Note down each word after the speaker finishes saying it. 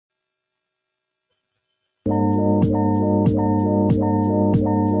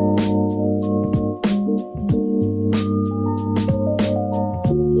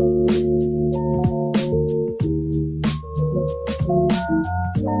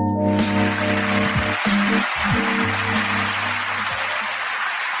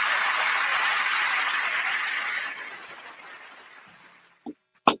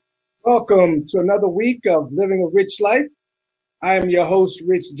Welcome to another week of Living a Rich Life. I am your host,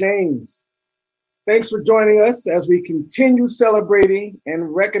 Rich James. Thanks for joining us as we continue celebrating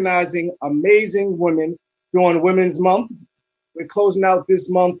and recognizing amazing women during Women's Month. We're closing out this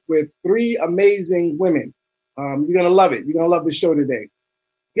month with 3 amazing women. You're going to love it. You're going to love the show today.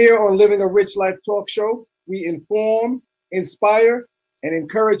 Here on Living a Rich Life Talk Show, we inform, inspire, and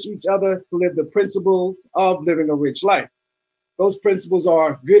encourage each other to live the principles of living a rich life. Those principles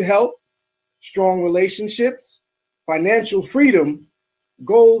are good health, strong relationships, financial freedom,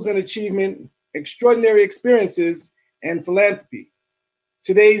 goals and achievement, extraordinary experiences, and philanthropy.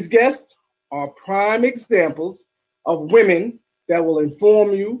 Today's guests are prime examples of women that will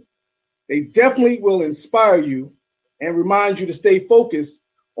inform you. They definitely will inspire you and remind you to stay focused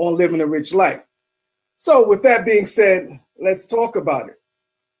on living a rich life. So with that being said, let's talk about it.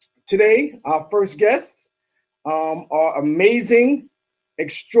 Today, our first guests are amazing,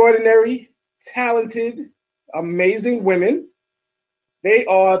 extraordinary, talented, amazing women. They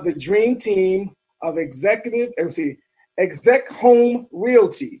are the dream team of Exec Home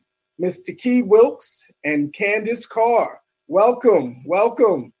Realty, Ms. Taki Wilkes and Candace Carr. Welcome,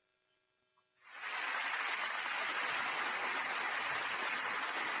 welcome.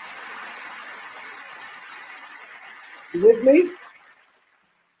 You with me?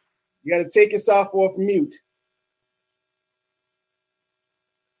 You got to take yourself off mute.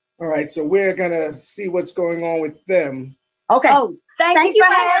 All right, so we're going to see what's going on with them. Okay. Oh, thank you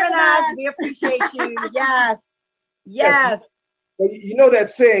for having us. We appreciate you. Yes. Well, you know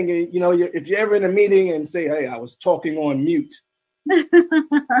that saying, if you're ever in a meeting and say, hey, I was talking on mute.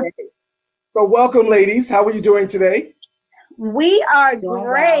 So welcome, ladies. How are you doing today? We are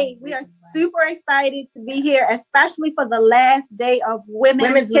great. We are super excited to be here, especially for the last day of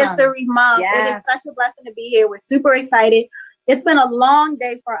Women's History Month. Yes. It is such a blessing to be here. We're super excited. It's been a long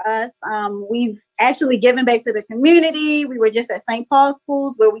day for us. We've actually given back to the community. We were just at St. Paul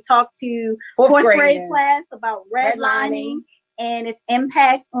Schools where we talked to fourth grade class about redlining and its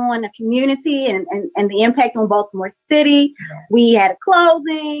impact on the community and the impact on Baltimore City. Yes. We had a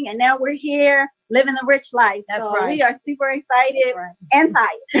closing, and now we're here living a rich life. That's so right. We are super excited and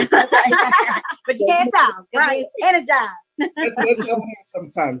tired. That's right. But you can't tell. Right. Energized. That's how it is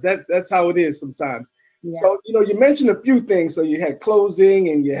sometimes. That's how it is sometimes. Yeah. So, you mentioned a few things. So you had closing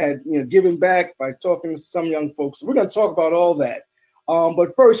and you had, giving back by talking to some young folks. So we're going to talk about all that.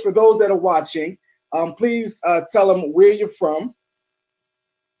 But first, for those that are watching, please tell them where you're from.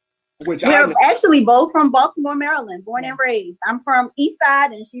 We're actually both from Baltimore, Maryland, born and raised. I'm from East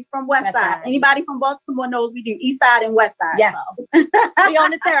Side and she's from West Side. Anybody from Baltimore knows we do East Side and West Side. Yes. So. We own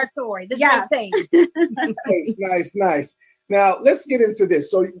the territory. The thing. Nice. Now, let's get into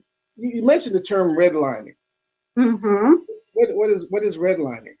this. So you mentioned the term redlining. Mm-hmm. What is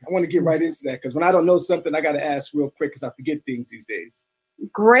redlining? I want to get right into that because when I don't know something, I got to ask real quick because I forget things these days.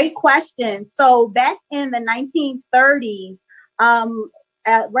 Great question. So back in the 1930s,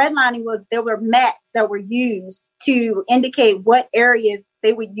 redlining there were maps that were used to indicate what areas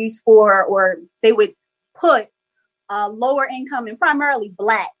they would use for, or they would put lower income and primarily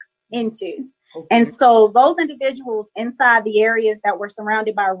Blacks into. Okay. And so those individuals inside the areas that were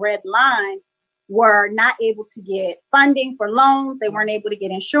surrounded by red line were not able to get funding for loans. They weren't able to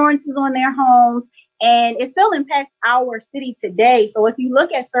get insurances on their homes. And it still impacts our city today. So if you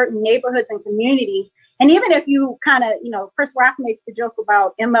look at certain neighborhoods and communities, and even if you kind of, Chris Rock makes the joke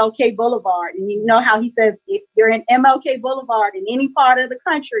about MLK Boulevard, and you know how he says, if you're in MLK Boulevard in any part of the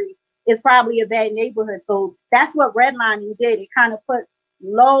country, it's probably a bad neighborhood. So that's what redlining did. It kind of put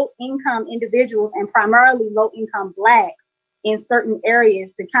low-income individuals and primarily low-income Blacks in certain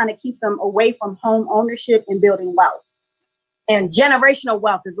areas to kind of keep them away from home ownership and building wealth. And generational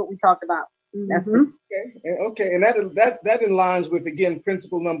wealth is what we talked about. Mm-hmm. Okay, and that aligns with, again,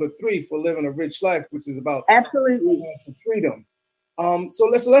 principle number 3 for living a rich life, which is about absolutely financial freedom. So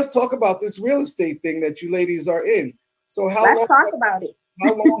let's talk about this real estate thing that you ladies are in. So let's talk about it.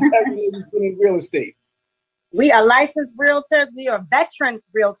 How long have you ladies been in real estate? We are licensed realtors. We are veteran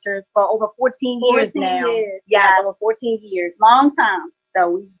realtors for over 14 years now. Yeah, over 14 years. Long time. So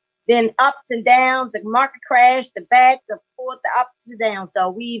we've been ups and downs, the market crash, the back, the forth, the ups and downs. So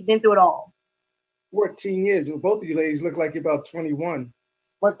we've been through it all. 14 years. Well, both of you ladies look like you're about 21.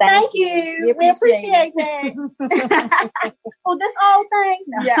 Well, thank you. We appreciate that. Oh, this old thing?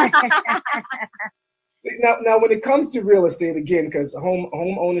 No. Yeah. Now, when it comes to real estate, again, because home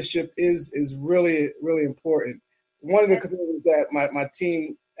ownership is really, really important. One of the things that my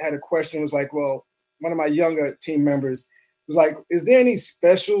team had a question was like, well, one of my younger team members was like, is there any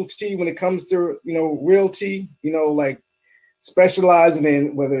specialty when it comes to, realty? Like specializing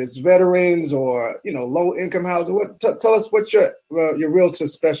in, whether it's veterans or, low income housing? Tell us what's your realtor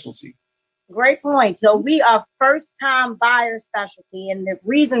specialty. Great point. So we are first time buyer specialty. And the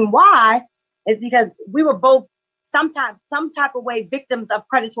reason why is because we were both some type of way victims of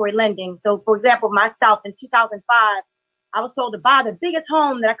predatory lending. So for example, myself in 2005, I was told to buy the biggest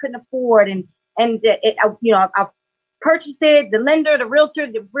home that I couldn't afford. And I purchased it. The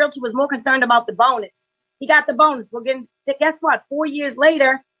realtor was more concerned about the bonus. He got the bonus. Well, guess what? 4 years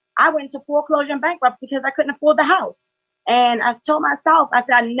later, I went into foreclosure and bankruptcy because I couldn't afford the house. And I told myself, I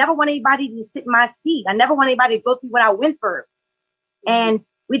said, I never want anybody to sit in my seat. I never want anybody to go through what I went through. And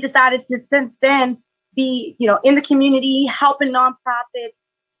we decided to, since then, be, in the community, helping nonprofits,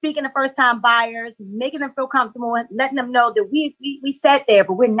 speaking to first-time buyers, making them feel comfortable, and letting them know that we sat there,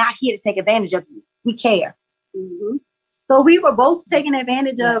 but we're not here to take advantage of you. We care. Mm-hmm. So we were both taken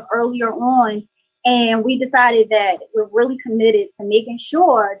advantage of earlier on, and we decided that we're really committed to making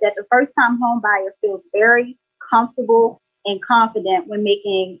sure that the first-time home buyer feels very comfortable and confident when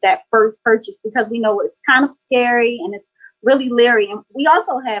making that first purchase, because we know it's kind of scary and it's really leery. And we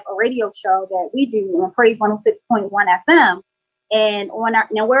also have a radio show that we do on Praise 106.1 FM. And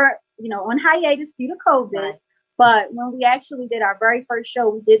now we're, on hiatus due to COVID. Right. But when we actually did our very first show,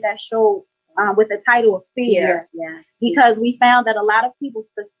 we did that show with the title of Fear. Yes. Because we found that a lot of people,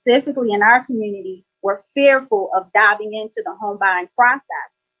 specifically in our community, were fearful of diving into the home buying process.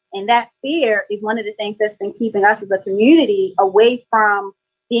 And that fear is one of the things that's been keeping us as a community away from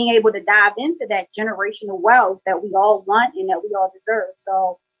being able to dive into that generational wealth that we all want and that we all deserve.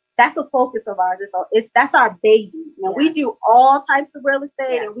 So that's a focus of ours. That's our baby. We do all types of real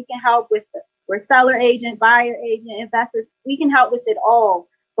estate, and we can help with we're seller agent, buyer agent, investors. We can help with it all.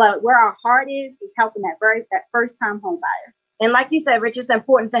 But where our heart is helping that first time home buyer. And like you said, Rich, it's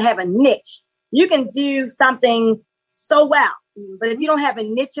important to have a niche. You can do something so well, but if you don't have a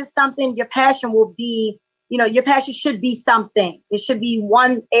niche of something, your passion will be, your passion should be something. It should be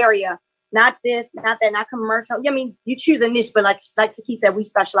one area, not this, not that, not commercial. I mean, you choose a niche, but like Taki said, we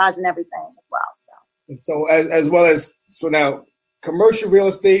specialize in everything as well. So now commercial real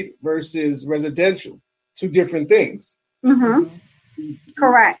estate versus residential, two different things. Mm-hmm.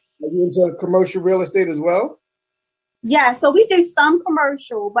 Correct. Are you into commercial real estate as well? Yeah, so we do some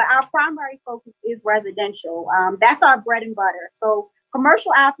commercial, but our primary focus is residential. That's our bread and butter. So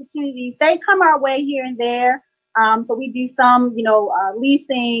commercial opportunities, they come our way here and there. So we do some,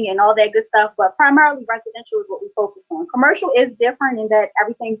 leasing and all that good stuff, but primarily residential is what we focus on. Commercial is different in that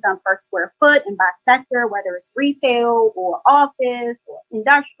everything's done per square foot and by sector, whether it's retail or office or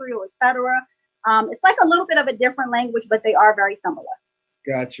industrial, etc. It's like a little bit of a different language, but they are very similar.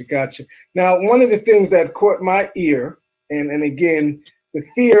 Gotcha. Now, one of the things that caught my ear, and again, the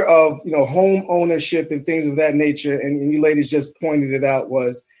fear of, home ownership and things of that nature, and you ladies just pointed it out,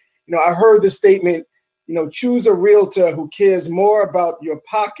 was, I heard the statement, choose a realtor who cares more about your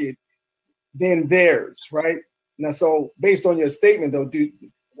pocket than theirs, right? Now, so based on your statement, though,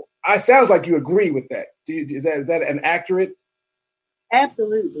 sounds like you agree with that. Is that an accurate?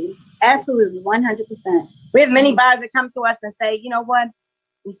 Absolutely, 100%. We have many buyers that come to us and say, you know what?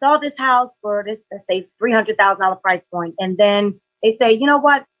 We saw this house for this, let's say, $300,000 price point. And then they say, you know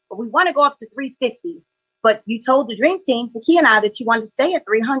what? We want to go up to $350,000. But you told the dream team, Taki and I, that you wanted to stay at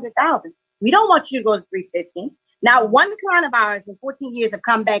 $300,000. We don't want you to go to $350,000. Now, one client of ours in 14 years have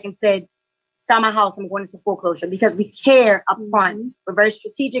come back and said, sell my house, I'm going into foreclosure, because we care up front. Mm-hmm. We're very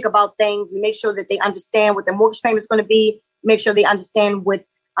strategic about things. We make sure that they understand what their mortgage payment is going to be. Make sure they understand what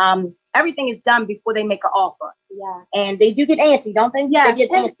everything is done before they make an offer. Yeah. And they do get antsy, don't they? Yeah.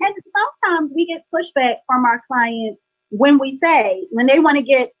 And sometimes we get pushback from our clients when they want to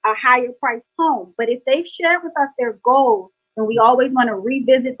get a higher price home. But if they've shared with us their goals, then we always want to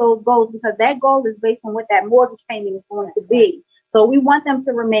revisit those goals, because that goal is based on what that mortgage payment is going to be. So we want them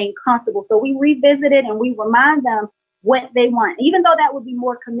to remain comfortable. So we revisit it and we remind them what they want. Even though that would be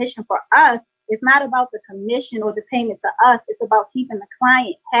more commission for us, it's not about the commission or the payment to us. It's about keeping the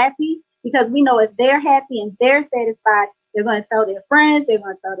client happy, because we know if they're happy and they're satisfied, they're going to tell their friends, they're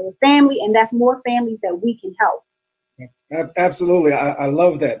going to tell their family, and that's more families that we can help. Absolutely. I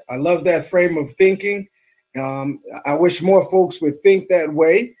love that. I love that frame of thinking. I wish more folks would think that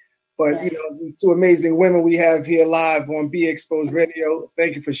way. But, these two amazing women we have here live on Be Exposed Radio,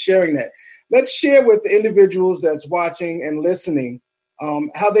 thank you for sharing that. Let's share with the individuals that's watching and listening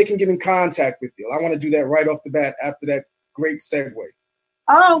how they can get in contact with you. I want to do that right off the bat after that great segue.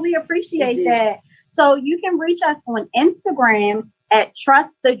 Oh, we appreciate that. So you can reach us on Instagram at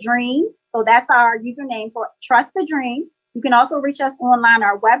Trust the Dream. So that's our username for Trust the Dream. You can also reach us online.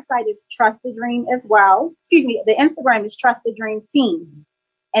 Our website is Trust the Dream as well. Excuse me, the Instagram is Trust the Dream Team.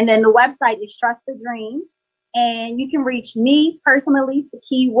 And then the website is Trust the Dream. And you can reach me personally,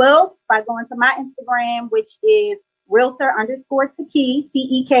 Takee Wilkes, by going to my Instagram, which is realtor_Takee,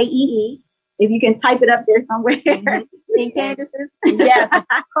 Tekee. If you can type it up there somewhere. In Candace's. Yes,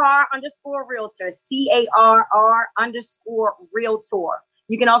 car_realtor, CARR_realtor.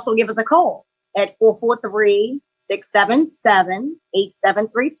 You can also give us a call at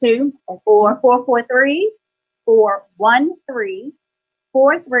 443-677-8732 and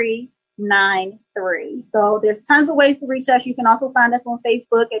 443-413-4393. So there's tons of ways to reach us. You can also find us on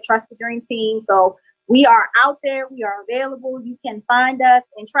Facebook at Trust the Dream Team. So we are out there. We are available. You can find us,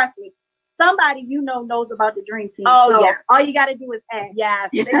 and trust me, somebody knows about the Dream Team. Oh, so yes. all you got to do is ask. Yes,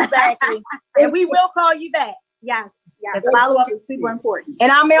 exactly. And we will call you back. Yes. Follow-up is super important.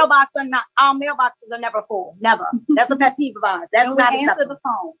 And our mailboxes are never full. Never. That's a pet peeve of ours. That's and not we answer the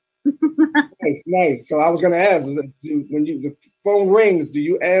phone. Nice. So I was going to ask, when the phone rings, do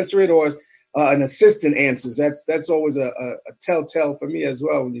you answer it, or an assistant answers? That's always a telltale for me as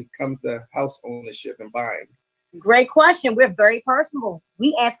well when it comes to house ownership and buying. Great question. We're very personable.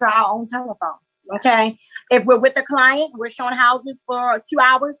 We answer our own telephone. Okay. If we're with a client, we're showing houses for 2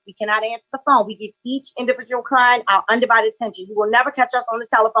 hours, we cannot answer the phone. We give each individual client our undivided attention. You will never catch us on the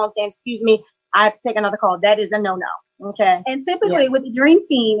telephone saying, excuse me, I have to take another call. That is a no-no. Okay. And typically with the Dream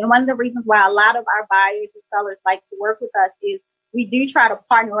Team, and one of the reasons why a lot of our buyers and sellers like to work with us is we do try to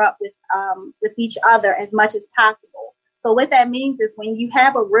partner up with each other as much as possible. So what that means is when you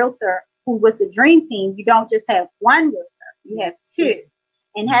have a realtor who with the Dream Team, you don't just have one realtor, you have two.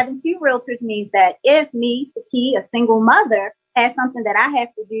 And having two realtors means that if me, Takee, a single mother, has something that I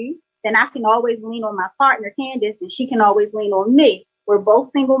have to do, then I can always lean on my partner, Candace, and she can always lean on me. We're both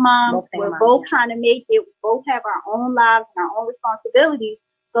single moms. We're both trying to make it. We both have our own lives and our own responsibilities.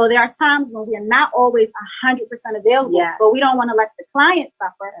 So there are times when we're not always 100% available, but we don't want to let the client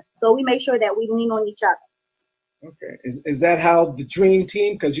suffer. So we make sure that we lean on each other. Okay. Is that how the Dream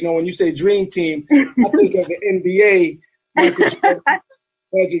Team? Because, when you say Dream Team, I think of the NBA, Michael Jordan,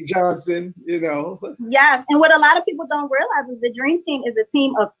 Magic Johnson, Yes. And what a lot of people don't realize is the Dream Team is a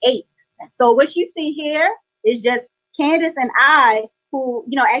team of 8. So what you see here is just Candace and I who,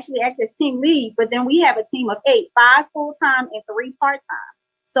 actually act as team lead, but then we have a team of 8, 5 full-time and 3 part-time.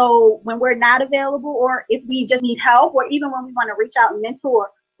 So when we're not available, or if we just need help, or even when we want to reach out and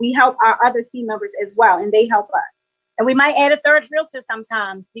mentor, we help our other team members as well, and they help us. And we might add a third realtor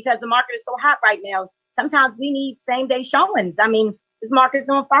sometimes because the market is so hot right now. Sometimes we need same-day showings. I mean, this market's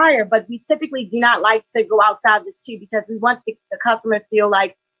on fire, but we typically do not like to go outside the 2 because we want the customer to feel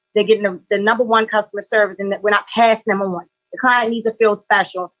like they're getting the number one customer service and that we're not passing them on. The client needs to feel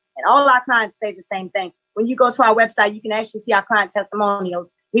special. And all our clients say the same thing. When you go to our website, you can actually see our client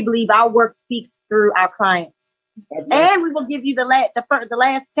testimonials. We believe our work speaks through our clients. And we will give you the last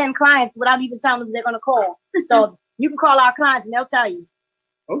 10 clients without even telling them they're going to call. So you can call our clients and they'll tell you.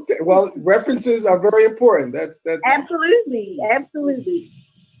 Okay. Well, references are very important. That's absolutely.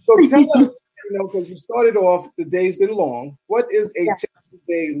 So tell us, because you started off, the day's been long. What is a typical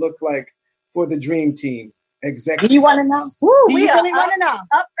day look like for the Dream Team? Exactly. Do you want to know? Do you really want to know?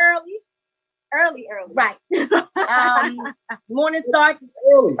 Up early. Right. Morning starts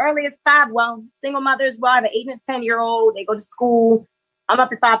early as 5. Well, single mothers, I have an 8 and a 10-year-old. They go to school. I'm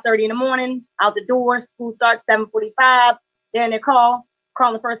up at 5:30 in the morning, out the door. School starts 7:45. They're in their calling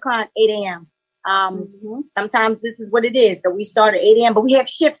the first client 8 a.m. Sometimes this is what it is. So we start at 8 a.m., but we have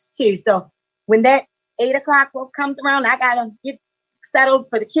shifts too. So when that 8 o'clock comes around, I got to get settled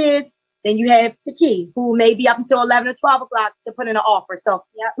for the kids. Then you have Takee, who may be up until 11 or 12 o'clock to put in an offer. So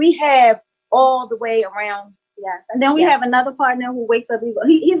we have all the way around. Yes. And then we have another partner who wakes up.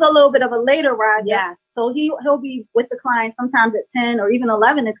 He's a little bit of a later riser. Yes. So he'll be with the client sometimes at 10 or even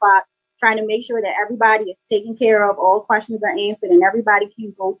 11 o'clock, trying to make sure that everybody is taken care of, all questions are answered, and everybody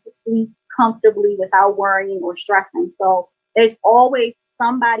can go to sleep comfortably without worrying or stressing. So there's always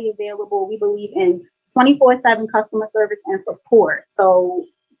somebody available. We believe in 24/7 customer service and support. So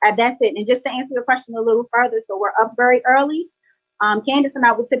that's it. And just to answer your question a little further, so we're up very early. Candace and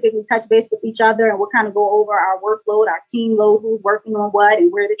I will typically touch base with each other, and we'll kind of go over our workload, our team load, who's working on what,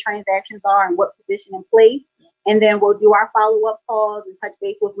 and where the transactions are and what position in place. And then we'll do our follow-up calls and touch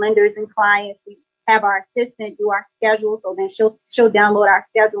base with lenders and clients. We have our assistant do our schedule. So then she'll download our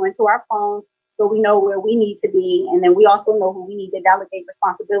schedule into our phone so we know where we need to be. And then we also know who we need to delegate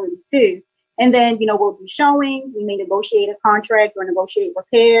responsibility to. And then, we'll do showings. We may negotiate a contract or negotiate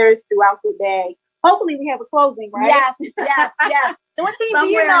repairs throughout the day. Hopefully we have a closing, right? Yes. So what team do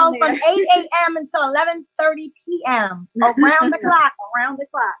you know from 8 a.m. until 11:30 p.m. around the clock? Around the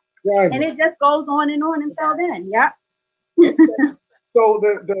clock. Right. And it just goes on until then. Yep. So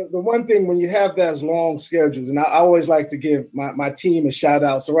the one thing when you have those long schedules, and I always like to give my team a shout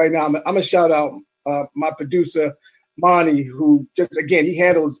out. So right now I'm gonna shout out my producer Monty, who just again he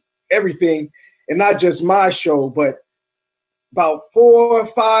handles everything, and not just my show, but about four or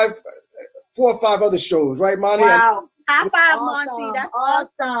five other shows, right, Monty? Wow. High five, Awesome. Monty. That's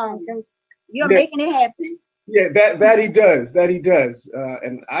awesome. You're making it happen. Yeah, that he does.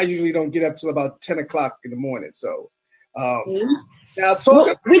 And I usually don't get up till about 10 o'clock in the morning. So now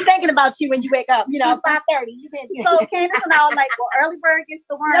we're thinking about you when you wake up, 5:30. So Candace and I are like, well, early bird gets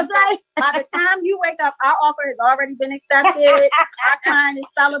the worm. That's right. By the time you wake up, our offer has already been accepted. Our client is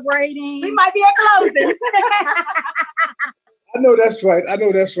celebrating. We might be at closing. I know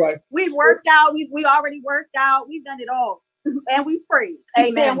that's right. We've worked out. We already worked out. We've done it all. And we prayed.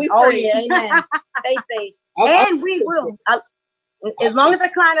 Amen. We prayed. Amen. Faith. And we will. As long as the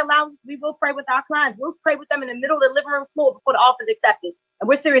client allows, we will pray with our clients. We'll pray with them in the middle of the living room floor before the offer is accepted. And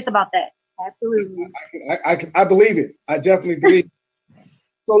we're serious about that. Absolutely. I believe it. I definitely believe it.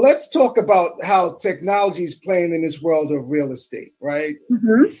 So let's talk about how technology is playing in this world of real estate, right?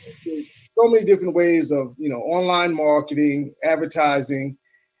 Mm-hmm. There's so many different ways of, online marketing, advertising.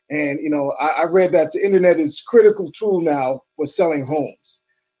 And, I read that the internet is a critical tool now for selling homes.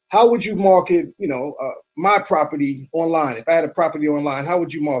 How would you market, my property online? If I had a property online, how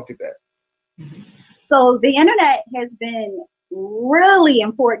would you market that? So the internet has been really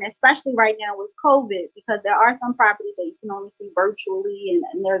important, especially right now with COVID, because there are some properties that you can only see virtually.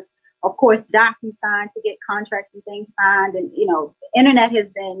 And there's, of course, DocuSign to get contracts and things signed. And, the internet has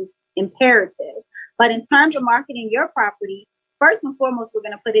been imperative. But in terms of marketing your property, first and foremost, we're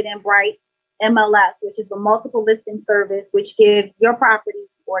going to put it in Bright MLS, which is the multiple listing service, which gives your property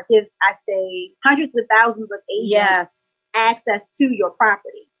or gives, I'd say, hundreds of thousands of agents access to your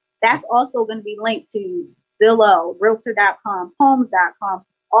property. That's also going to be linked to Zillow, Realtor.com, Homes.com,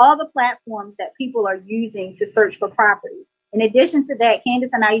 all the platforms that people are using to search for properties. In addition to that,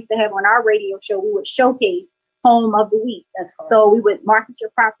 Candace and I used to have on our radio show, we would showcase Home of the Week. That's correct. So we would market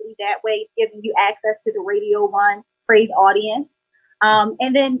your property that way, giving you access to the Radio One praise audience.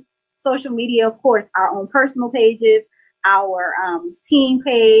 And then social media, of course, our own personal pages, our team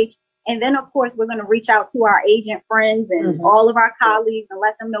page. And then, of course, we're going to reach out to our agent friends and all of our colleagues and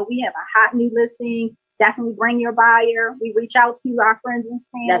let them know we have a hot new listing. Definitely bring your buyer. We reach out to our friends and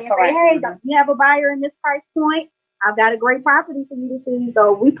family and say, hey, you have a buyer in this price point? I've got a great property for you to see.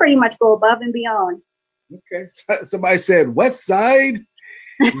 So we pretty much go above and beyond. Okay. Somebody said West Side.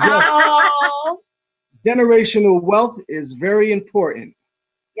 Oh. Generational wealth is very important.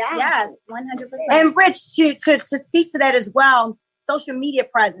 Yes, 100%. And Rich, to speak to that as well, social media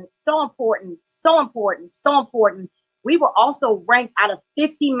presence, so important. We were also ranked out of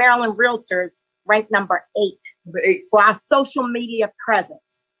 50 Maryland realtors, ranked number 8 for our social media presence.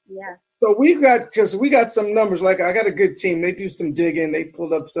 Yeah. So we got some numbers. Like I got a good team. They do some digging. They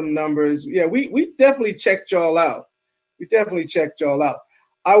pulled up some numbers. Yeah, we definitely checked y'all out.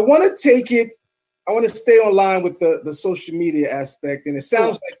 I want to stay online with the social media aspect. And it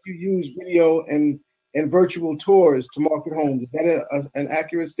sounds like you use video and virtual tours to market homes. Is that an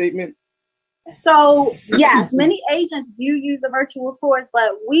accurate statement? So, yes, many agents do use the virtual tours,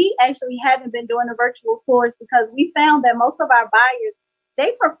 but we actually haven't been doing the virtual tours because we found that most of our buyers,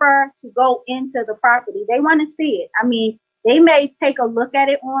 they prefer to go into the property. They want to see it. I mean, they may take a look at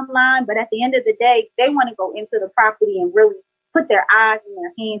it online, but at the end of the day, they want to go into the property and really put their eyes and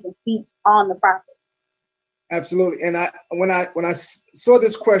their hands and feet on the property. Absolutely. And when I saw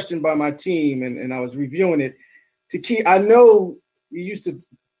this question by my team and I was reviewing it, I know you used to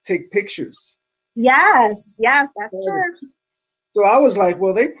take pictures. Yes, that's true. So I was like,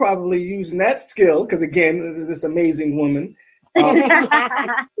 well, they probably using that skill because again, this amazing woman,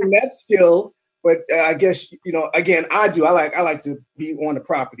 that skill. But I guess again, I like to be on the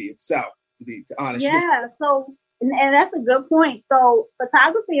property itself. To be honest. Yeah. So. And that's a good point. So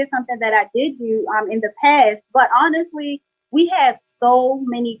photography is something that I did do in the past, but honestly, we have so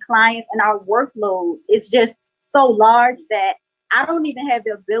many clients and our workload is just so large that I don't even have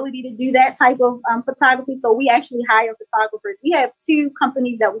the ability to do that type of photography. So we actually hire photographers. We have 2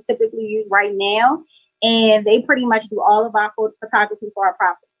 companies that we typically use right now, and they pretty much do all of our photography for our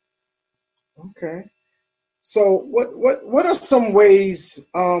property. Okay. So what are some ways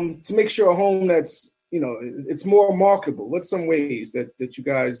to make sure a home that's it's more marketable? What's some ways that you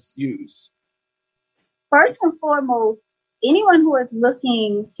guys use? First and foremost, anyone who is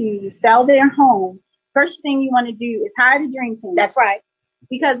looking to sell their home, first thing you want to do is hire the dream team. That's right.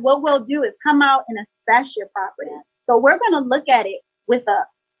 Because what we'll do is come out and assess your property. So we're going to look at it with a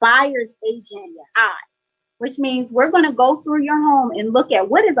buyer's agent eye, which means we're going to go through your home and look at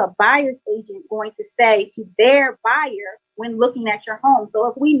what is a buyer's agent going to say to their buyer when looking at your home. So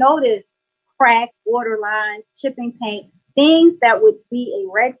if we notice cracks, border lines, chipping paint, things that would be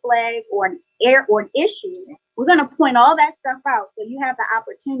a red flag or an issue, we're going to point all that stuff out so you have the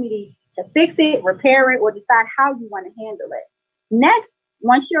opportunity to fix it, repair it, or decide how you want to handle it. Next,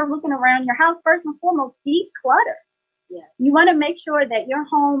 once you're looking around your house, first and foremost, declutter. Yeah. You want to make sure that your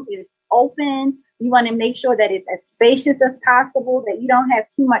home is open. You want to make sure that it's as spacious as possible, that you don't have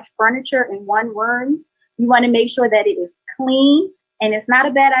too much furniture in one room. You want to make sure that it is clean, and it's not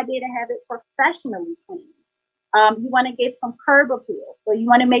a bad idea to have it professionally clean. You want to get some curb appeal. So you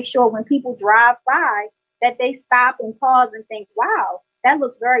want to make sure when people drive by that they stop and pause and think, wow, that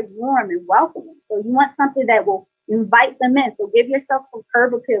looks very warm and welcoming. So you want something that will invite them in. So give yourself some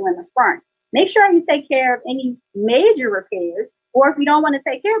curb appeal in the front. Make sure you take care of any major repairs, or if you don't want to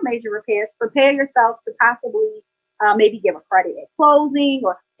take care of major repairs, prepare yourself to possibly maybe give a credit at closing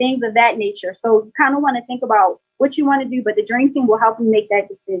or things of that nature. So you kind of want to think about what you want to do, but the Dream Team will help you make that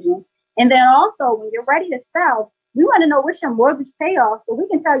decision. And then also, when you're ready to sell, we want to know what's your mortgage payoff so we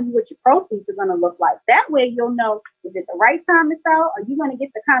can tell you what your proceeds are going to look like. That way you'll know, is it the right time to sell? Are you going to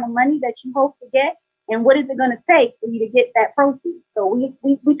get the kind of money that you hope to get? And what is it going to take for you to get that proceed? So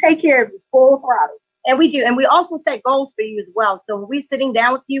we take care of you full throttle. And we do. And we also set goals for you as well. So when we're sitting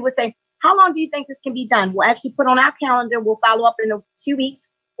down with you, we'll say, how long do you think this can be done? We'll actually put on our calendar. We'll follow up in 2 weeks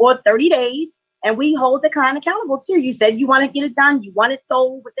or 30 days. And we hold the client accountable too. You said you want to get it done. You want it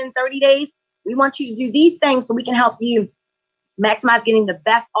sold within 30 days. We want you to do these things so we can help you maximize getting the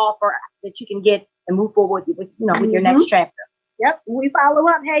best offer that you can get and move forward with your next chapter. Yep. We follow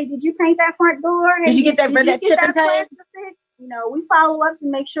up. Hey, did you paint that front door? Hey, did you get that chip and paint? We follow up to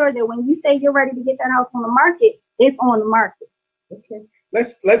make sure that when you say you're ready to get that house on the market, it's on the market. Okay.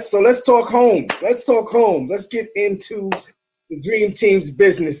 Let's talk homes. Let's get into the Dream Team's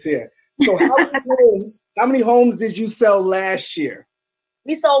business here. So how many homes did you sell last year?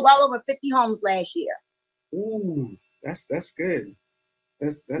 We sold well over 50 homes last year. Ooh, that's good.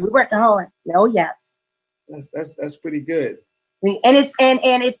 That's we worked hard. Oh yes. That's pretty good. And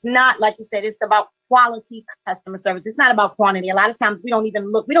it's not, like you said, it's about quality customer service. It's not about quantity. A lot of times we don't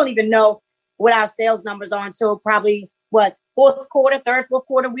even know what our sales numbers are until probably third, fourth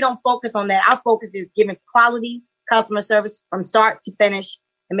quarter. We don't focus on that. Our focus is giving quality customer service from start to finish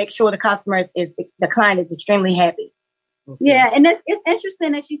and make sure the client is extremely happy. Okay. Yeah, and it's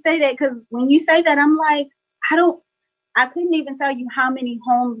interesting that you say that, because when you say that, I'm like, I couldn't even tell you how many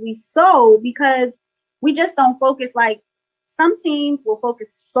homes we sold, because we just don't focus. Like, some teams will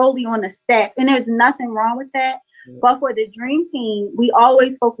focus solely on the stats, and there's nothing wrong with that. Yeah. But for the Dream Team, we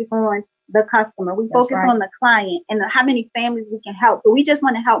always focus on the customer. We focus on the client and how many families we can help. So we just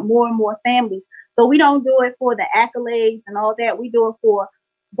want to help more and more families. So we don't do it for the accolades and all that. We do it for,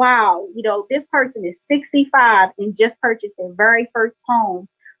 wow, this person is 65 and just purchased their very first home.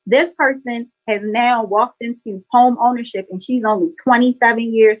 This person has now walked into home ownership and she's only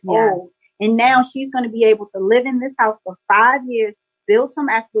 27 years old. And now she's going to be able to live in this house for 5 years, build some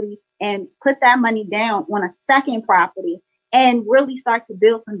equity, and put that money down on a second property and really start to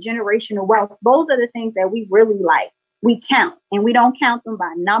build some generational wealth. Those are the things that we really like. We count, and we don't count them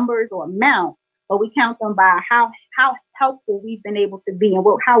by numbers or amount, but we count them by how helpful we've been able to be and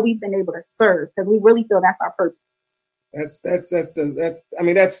how we've been able to serve, because we really feel that's our purpose. That's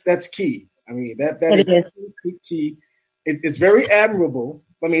key. I mean, that is key. It's very admirable.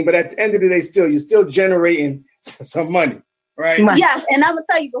 I mean, but at the end of the day, you're still generating some money, right? Yes, and I'm gonna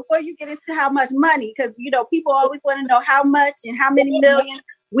tell you, before you get into how much money, because people always want to know how much and how many millions.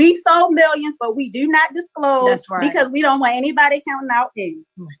 We sold millions, but we do not disclose because we don't want anybody counting out in.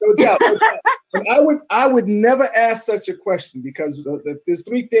 No doubt. And I would never ask such a question, because there's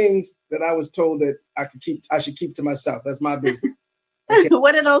 3 things that I was told that I should keep to myself. That's my business. Okay.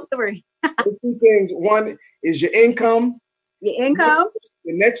 What are those 3? Those 3 things. One is your income. Your income.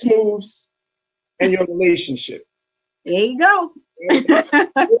 Your next moves, and your relationship. There you go.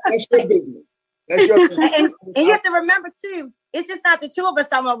 That's your business. That's your business. And you have to remember too, it's just not the 2 of us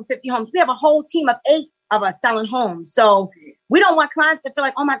selling over 50 homes. We have a whole team of 8 of us selling homes. So we don't want clients to feel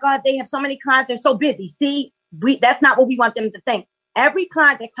like, oh my God, they have so many clients, they're so busy. See, that's not what we want them to think. Every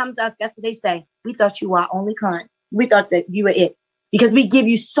client that comes to us, guess what they say? We thought you were our only client. We thought that you were it, because we give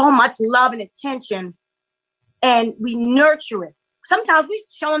you so much love and attention, and we nurture it. Sometimes we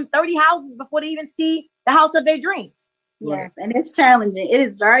show them 30 houses before they even see the house of their dreams. Yes, and it's challenging. It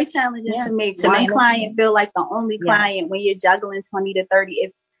is very challenging to make one client feel like the only client when you're juggling 20 to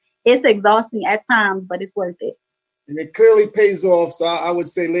 30. It's exhausting at times, but it's worth it. And it clearly pays off. So I would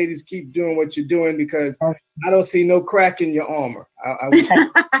say, ladies, keep doing what you're doing because I don't see no crack in your armor.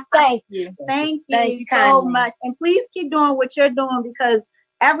 Thank you. Thank you so much. And please keep doing what you're doing because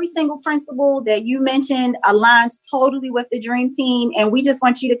every single principle that you mentioned aligns totally with the Dream Team. And we just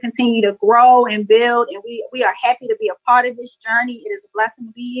want you to continue to grow and build. And we are happy to be a part of this journey. It is a blessing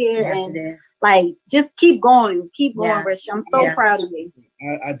to be here. Yes, and it is. Like, just keep going, Rich. I'm so proud of you.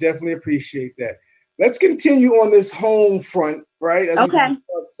 I definitely appreciate that. Let's continue on this home front, right? As we start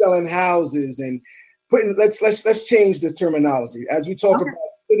selling houses and let's change the terminology as we talk about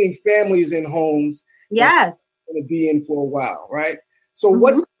putting families in homes. Yes. Going to be in for a while, right? So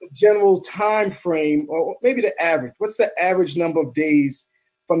what's the general time frame or maybe the average? What's the average number of days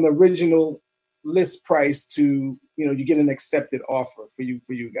from the original list price to, you get an accepted offer for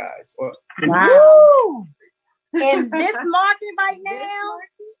you guys? Wow. In this market right now,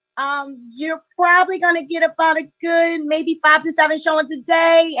 you're probably going to get about a good maybe 5 to 7 showings a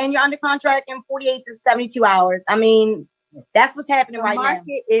day, and you're under contract in 48 to 72 hours. I mean, that's what's happening right now. The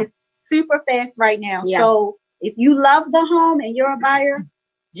market is super fast right now. Yeah. So if you love the home and you're a buyer,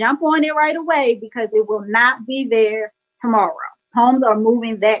 jump on it right away because it will not be there tomorrow. Homes are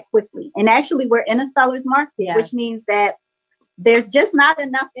moving that quickly. And actually, we're in a seller's market, which means that there's just not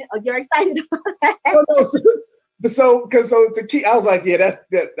enough. You're excited about that? So to keep, I was like,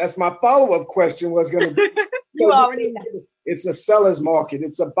 that's my follow-up question was going to be. You already know. It's a seller's market.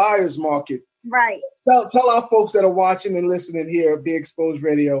 It's a buyer's market. Right. Tell our folks that are watching and listening here at Be Exposed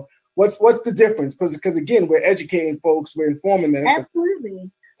Radio, what's the difference? Because again, we're educating folks, we're informing them.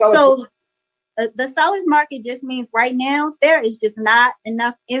 Absolutely. So the seller's market just means right now there is just not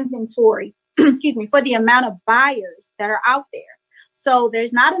enough inventory, for the amount of buyers that are out there. So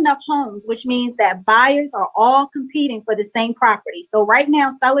there's not enough homes, which means that buyers are all competing for the same property. So right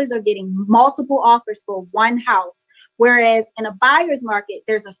now, sellers are getting multiple offers for one house, whereas in a buyer's market,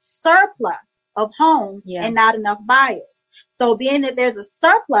 there's a surplus of homes and not enough buyers. So being that there's a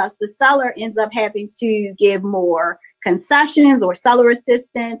surplus, the seller ends up having to give more concessions or seller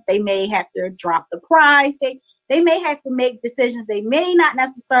assistance. They may have to drop the price. They may have to make decisions they may not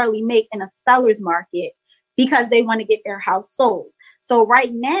necessarily make in a seller's market because they want to get their house sold. So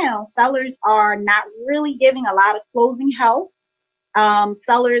right now, sellers are not really giving a lot of closing help.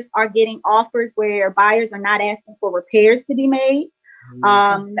 Sellers are getting offers where buyers are not asking for repairs to be made.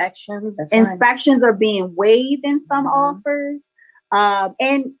 Inspections are being waived in some offers.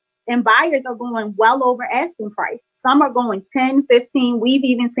 And buyers are going well over asking price. Some are going 10, 15. We've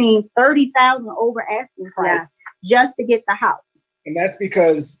even seen 30,000 over asking price just to get the house. And that's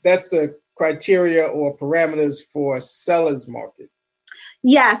because that's the criteria or parameters for a seller's market.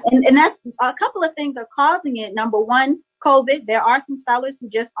 Yes, and that's a couple of things are causing it. Number one, COVID. There are some sellers who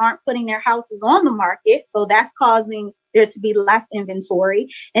just aren't putting their houses on the market. So that's causing there to be less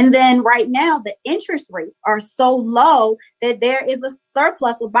inventory. And then right now, the interest rates are so low that there is a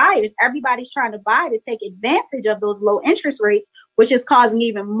surplus of buyers. Everybody's trying to buy to take advantage of those low interest rates, which is causing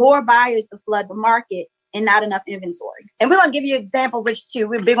even more buyers to flood the market and not enough inventory. And we're going to give you an example, Rich, too.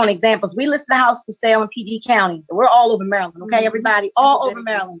 We're big on examples. We listed a house for sale in PG County. So we're all over Maryland, okay, everybody? All over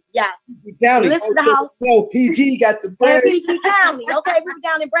Maryland. Yes. County. We listed the house. No, PG got the brand. PG County, okay? We were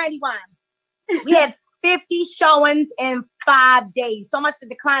down in Brandywine. We had 50 showings in 5 days. So much that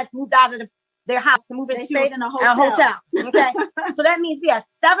the clients moved out of their house to move into in a hotel. Okay? So that means we had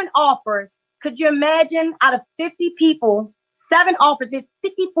 7 offers. Could you imagine out of 50 people, 7 offers, there's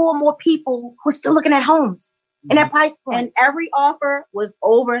 54 more people who are still looking at homes in that price point. And every offer was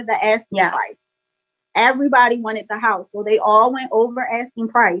over the asking price. Everybody wanted the house. So they all went over asking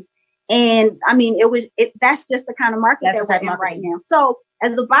price. And I mean, that's just the kind of market that we're in right now. So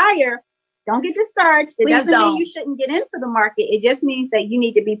as a buyer, don't get discouraged. It doesn't mean you shouldn't get into the market. It just means that you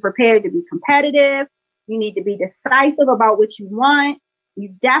need to be prepared to be competitive. You need to be decisive about what you want. You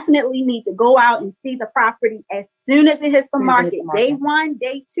definitely need to go out and see the property as soon as it hits the market. Day 1,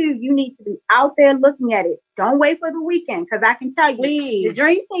 day 2, you need to be out there looking at it. Don't wait for the weekend because I can tell you, the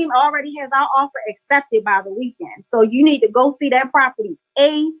Dream Team already has our offer accepted by the weekend. So you need to go see that property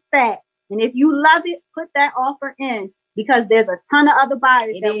ASAP. And if you love it, put that offer in because there's a ton of other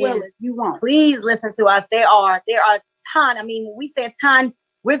buyers that will if you want. Please listen to us. There are a ton. I mean, when we say a ton,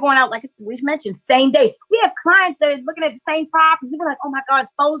 we're going out, like we mentioned, same day. We have clients that are looking at the same properties. We're like, oh my God,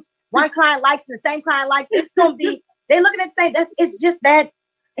 suppose one client likes it, the same client likes it. It's going to be, they're looking at the same. It's just that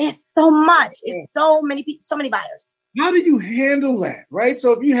it's so much. It's so many people, so many buyers. How do you handle that, right?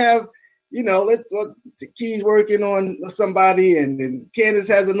 So if you have let's Key's working on somebody, and then Candace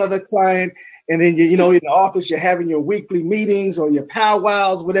has another client, and then in the office you're having your weekly meetings or your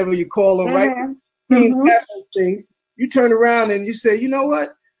powwows, whatever you call them, right? Mm-hmm. Have those things. You turn around and you say, you know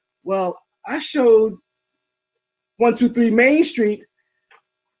what? Well, I showed 123 Main Street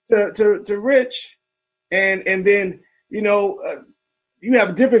to Rich, and then you have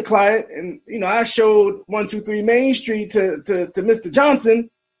a different client, and I showed 123 Main Street to Mr. Johnson,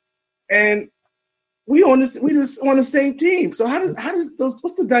 and we just on the same team. So how does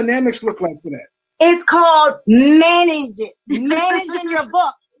what's the dynamics look like for that? It's called managing your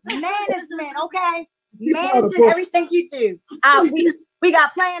book, management. Okay, managing everything you do. We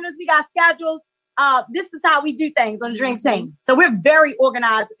got planners, we got schedules. This is how we do things on Dream Team. So we're very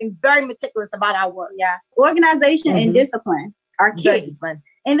organized and very meticulous about our work. Yeah, organization and discipline are key. Discipline.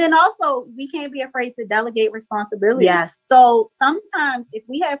 And then also, we can't be afraid to delegate responsibility. Yes. So sometimes if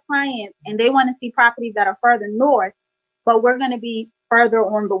we have clients and they want to see properties that are further north, but we're going to be further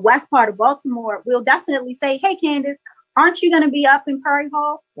on the west part of Baltimore, we'll definitely say, hey, Candace, aren't you going to be up in Prairie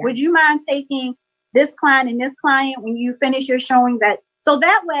Hall? Yeah. Would you mind taking this client and this client when you finish your showing that? So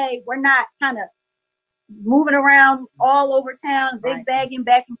that way we're not kind of moving around all over town, zigzagging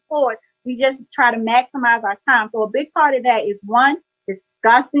back and forth. We just try to maximize our time. So a big part of that is one,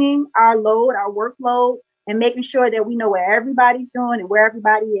 discussing our load, our workload, and making sure that we know where everybody's doing and where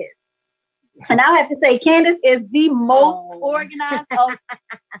everybody is. And I have to say, Candace is the most organized of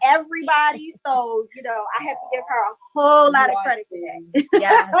everybody. So, I have to give her a whole lot of credit for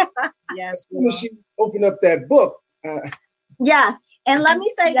that. Yes. When she opened up that book. Yes. And let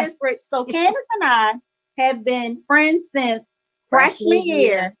me say this, Rich. So Candace and I have been friends since freshman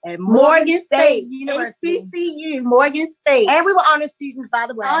year at Morgan State University. HBCU, Morgan State. And we were honor students, by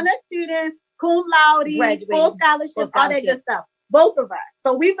the way. Honor students, cum laude, full scholarships, all that good stuff. Both of us.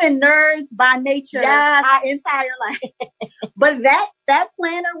 So we've been nerds by nature our entire life. But that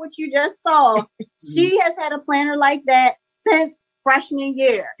planner, which you just saw, she has had a planner like that since freshman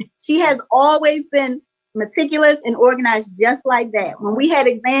year. She has always been meticulous and organized just like that. When we had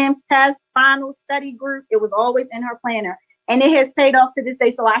exams, tests, final study group, it was always in her planner. And it has paid off to this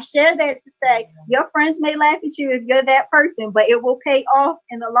day. So I share that to say, your friends may laugh at you if you're that person, but it will pay off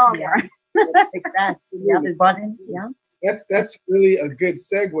in the long run. That's really a good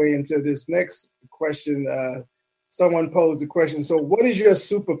segue into this next question. Someone posed the question. So what is your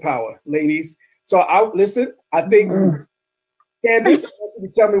superpower, ladies? So I think Candace, I want you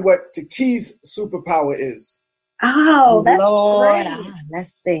to tell me what Takey's superpower is. Oh, that's Lord. great.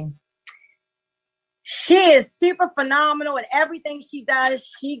 Let's see. She is super phenomenal at everything she does.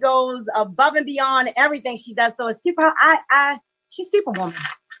 She goes above and beyond everything she does. So it's super. She's Superwoman.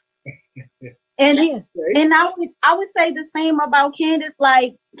 And I would say the same about Candace.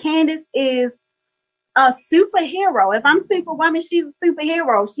 Like, Candace is a superhero. If I'm Superwoman, she's a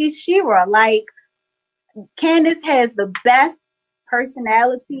superhero. She's She-Ra. Like, Candace has the best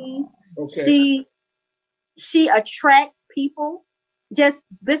personality. Okay. She attracts people just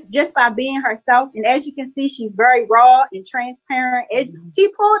by being herself. And as you can see, she's very raw and transparent. She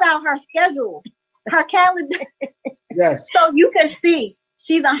pulled out her schedule, her calendar. Yes. So you can see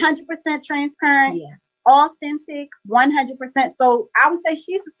she's 100% transparent, authentic, 100%. So I would say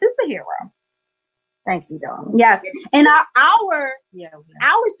she's a superhero. Thank you, darling. Yes. And our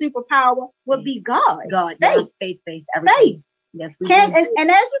superpower would be God. Faith-based, everything. Faith. Yes, we And as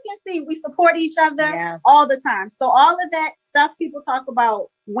you can see, we support each other all the time. So all of that stuff people talk about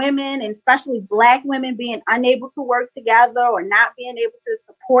women, and especially Black women, being unable to work together or not being able to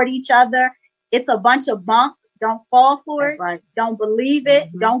support each other. It's a bunch of bunk. Don't fall for it. Right. Don't believe it.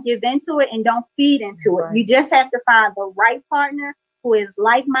 Mm-hmm. Don't give into it, and don't feed into it. Right. You just have to find the right partner who is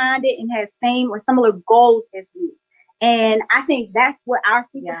like-minded and has same or similar goals as you. And I think that's what our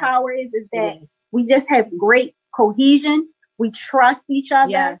superpower is that we just have great cohesion. We trust each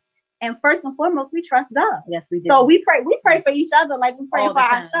other. Yes. And first and foremost, we trust God. Yes, we do. So we pray for each other like we pray for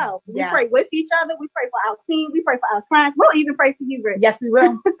ourselves. We pray with each other. We pray for our team. We pray for our clients. We'll even pray for you, Rick. Yes, we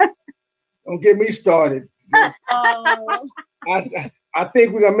will. Don't get me started. I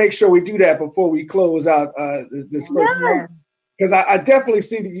think we're going to make sure we do that before we close out this first. Because I definitely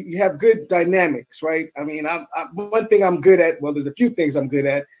see that you have good dynamics, right? I mean, one thing I'm good at, well, there's a few things I'm good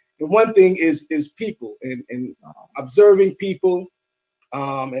at. And one thing is people and observing people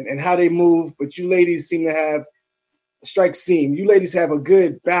and how they move. But you ladies seem to have you ladies have a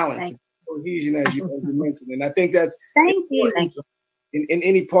good balance, cohesion, as you mentioned. And I think that's thank you in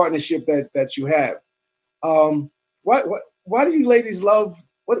any partnership that you have. Why do you ladies love?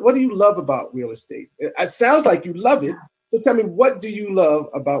 What do you love about real estate? It sounds like you love it. So tell me, what do you love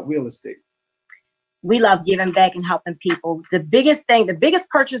about real estate? we love giving back and helping people. The biggest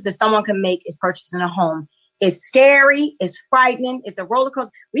purchase that someone can make is purchasing a home. It's scary. It's frightening. It's a roller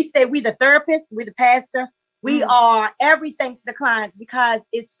coaster. We say we the therapist, we the pastor. We are everything to the clients because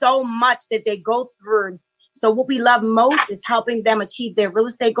it's so much that they go through. So what we love most is helping them achieve their real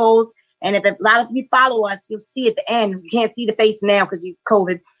estate goals. And if a lot of you follow us, you'll see at the end, you can't see the face now because you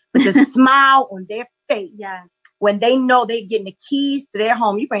COVID, but the smile on their face. Yes. When they know they're getting the keys to their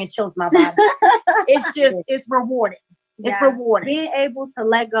home, you bring chills to my body. It's rewarding. It's rewarding. Being able to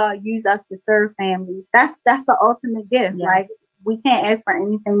let God use us to serve families. That's the ultimate gift. Yes. Like, we can't ask for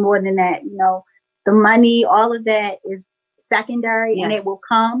anything more than that. You know, the money, all of that is secondary and it will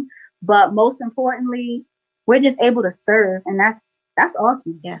come. But most importantly, we're just able to serve. And that's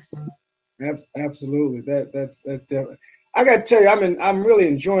awesome. Yes. Absolutely. That's definitely. I got to tell you, I'm really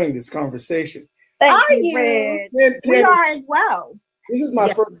enjoying this conversation. Thank you? We are as well. This is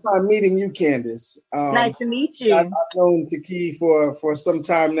my first time meeting you, Candace. Nice to meet you. I've known Taki for some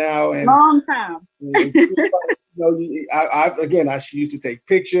time now, and long time. She used to take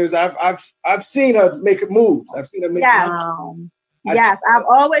pictures. I've seen her make moves. I've seen her make moves. Yes, I've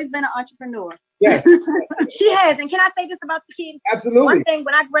always been an entrepreneur. Yes, she has. And can I say this about Taki? Absolutely. One thing,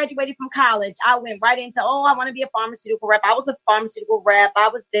 when I graduated from college, I went right into, I want to be a pharmaceutical rep. I was a pharmaceutical rep. I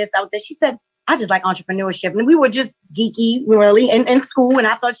was this, I was that. She said, I just like entrepreneurship. And we were just geeky, really, in school. And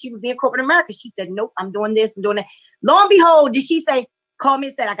I thought she would be in corporate America. She said, nope, I'm doing this, I'm doing that. Lo and behold, did she say, call me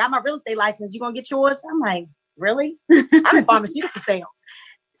and said, I got my real estate license. You going to get yours? I'm like, really? I'm in pharmaceutical sales.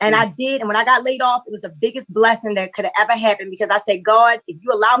 And I did. And when I got laid off, it was the biggest blessing that could have ever happened because I said, God, if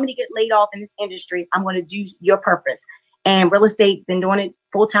you allow me to get laid off in this industry, I'm going to do your purpose. And real estate, been doing it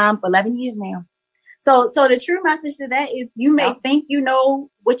full time for 11 years now. So the true message to that is you may think you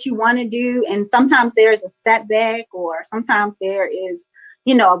know what you want to do. And sometimes there's a setback or sometimes there is,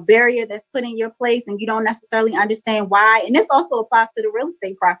 a barrier that's put in your place and you don't necessarily understand why. And this also applies to the real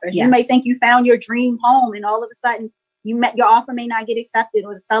estate process. Yes. You may think you found your dream home and all of a sudden your offer may not get accepted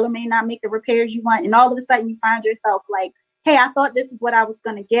or the seller may not make the repairs you want. And all of a sudden you find yourself like, hey, I thought this is what I was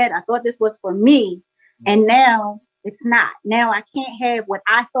going to get. I thought this was for me. And now it's not. Now I can't have what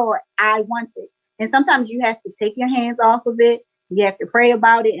I thought I wanted. And sometimes you have to take your hands off of it. You have to pray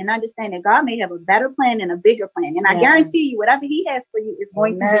about it and understand that God may have a better plan and a bigger plan. And I guarantee you, whatever he has for you is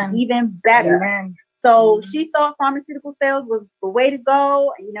going to be even better. Amen. So she thought pharmaceutical sales was the way to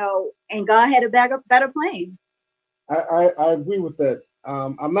go, and God had a better plan. I agree with that.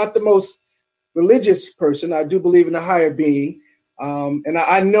 I'm not the most religious person. I do believe in a higher being. And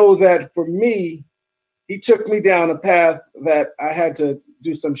I know that for me, he took me down a path that I had to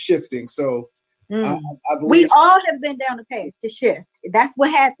do some shifting. So I we all have been down the path to shift. That's what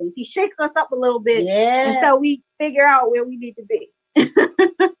happens. He shakes us up a little bit until we figure out where we need to be.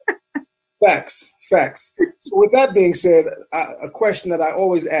 Facts. So with that being said, a question that I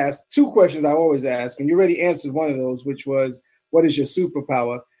always ask, two questions I always ask, and you already answered one of those, which was, what is your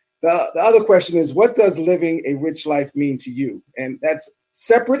superpower? The other question is, what does living a rich life mean to you? And that's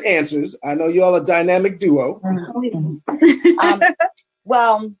separate answers. I know you all a dynamic duo.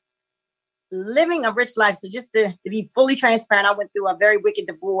 Well, living a rich life. So just to be fully transparent, I went through a very wicked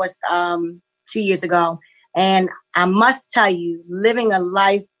divorce 2 years ago. And I must tell you, living a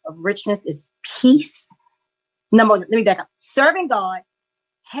life of richness is peace. Let me back up. Serving God,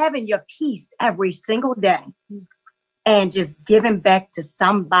 having your peace every single day, and just giving back to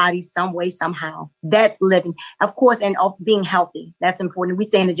somebody, some way, somehow. That's living. Of course, and being healthy. That's important. We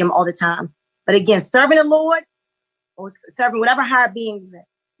stay in the gym all the time. But again, serving the Lord or serving whatever higher being,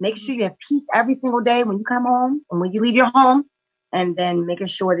 make sure you have peace every single day when you come home and when you leave your home, and then making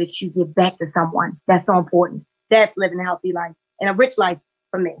sure that you give back to someone. That's so important. That's living a healthy life and a rich life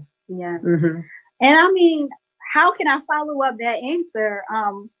for me. Yeah. Mm-hmm. And I mean, how can I follow up that answer?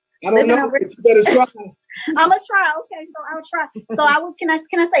 I don't know. You better try. I'm gonna try. Okay, so I'll try. So I will. Can I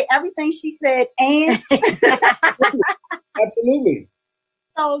say everything she said? And absolutely.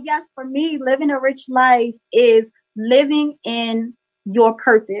 So yes, for me, living a rich life is living in your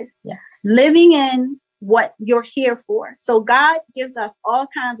purpose. Yes. Living in what you're here for. So God gives us all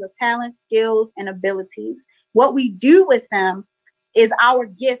kinds of talents, skills, and abilities. What we do with them is our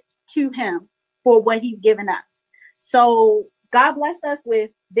gift to him for what he's given us. So God blessed us with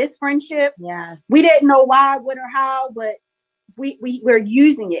this friendship. Yes. We didn't know why, what, or how, but we're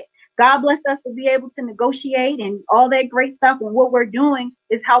using it. God blessed us to be able to negotiate and all that great stuff. And what we're doing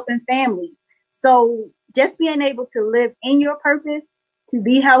is helping families. So just being able to live in your purpose, to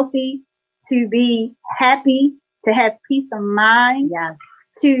be healthy, to be happy, to have peace of mind, yes,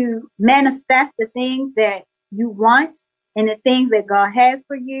 to manifest the things that you want and the things that God has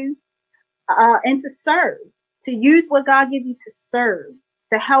for you. and to serve, to use what God gives you to serve,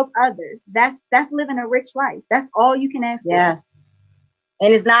 to help others. That's living a rich life. That's all you can ask for. Yes.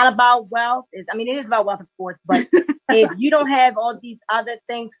 And it's not about wealth. It is about wealth, of course. But if you don't have all these other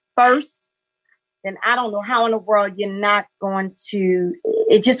things first, then I don't know how in the world you're not going to,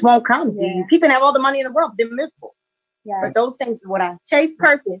 it just won't come to you. People have all the money in the world, they're miserable. Yeah. But those things are what I chase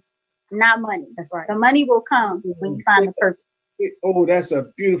purpose, not money. That's right. The money will come when you find the purpose. Oh, that's a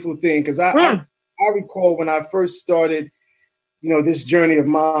beautiful thing. Because I recall when I first started, this journey of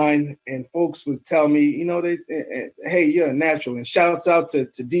mine, and folks would tell me, hey, you're a natural. And shouts out to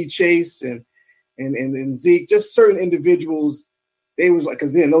D Chase and Zeke, just certain individuals. They was like,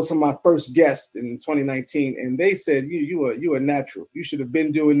 because those are my first guests in 2019, and they said, you are natural. You should have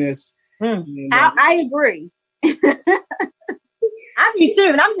been doing this. And, I agree. I do too,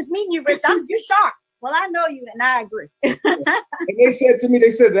 and I'm just meeting you, Rich. You're sharp. Well, I know you, and I agree. And they said to me,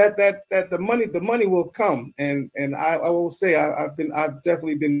 that the money will come, and I will say I've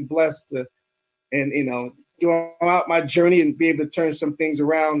definitely been blessed to, and go out my journey and be able to turn some things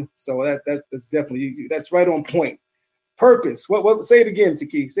around. So that's definitely that's right on point. Purpose. What? Say it again,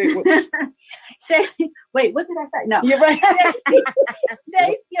 Taki. Say it. Wait, what did I say? No, you're right.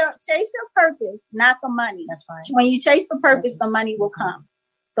 chase your purpose, not the money. That's right. When you chase the purpose, the money will come.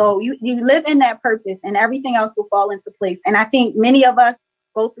 So you live in that purpose, and everything else will fall into place. And I think many of us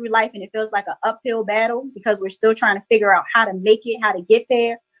go through life, and it feels like an uphill battle because we're still trying to figure out how to make it, how to get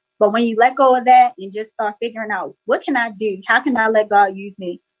there. But when you let go of that and just start figuring out, what can I do? How can I let God use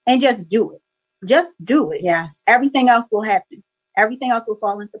me? And just do it. Just do it. Yes. Everything else will happen. Everything else will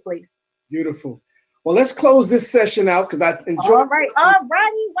fall into place. Beautiful. Well, let's close this session out because I enjoyed. All righty.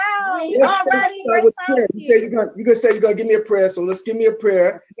 Wow. You're gonna say you're gonna give me a prayer. So let's give me a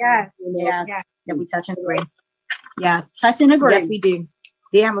prayer. Yes. That we touch and agree. Yes. Touch and agree. Yes, we do.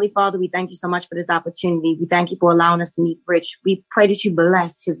 Dear Heavenly Father, we thank you so much for this opportunity. We thank you for allowing us to meet Rich. We pray that you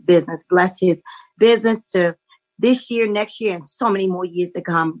bless his business to this year, next year, and so many more years to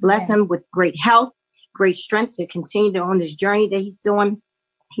come. Bless him with great health, great strength to continue on this journey that he's doing.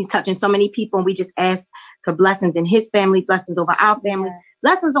 He's touching so many people, and we just ask for blessings in his family, blessings over our family,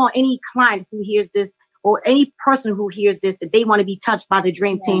 blessings on any client who hears this or any person who hears this, that they want to be touched by the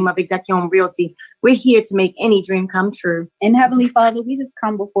dream team of Executive Home Realty. We're here to make any dream come true. And Heavenly Father, we just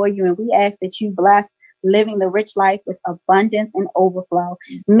come before you, and we ask that you bless living the rich life with abundance and overflow.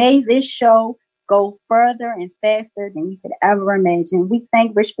 May this show go further and faster than we could ever imagine. We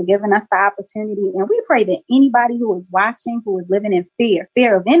thank Rich for giving us the opportunity, and we pray that anybody who is watching, who is living in fear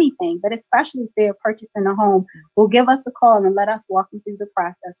of anything, but especially fear of purchasing a home, will give us a call and let us walk them through the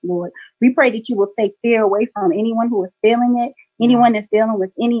process, Lord. We pray that you will take fear away from anyone who is feeling it, anyone that's dealing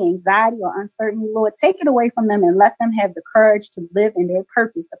with any anxiety or uncertainty, Lord. Take it away from them and let them have the courage to live in their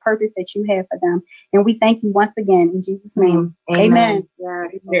purpose, the purpose that you have for them. And we thank you once again in Jesus' name. Amen.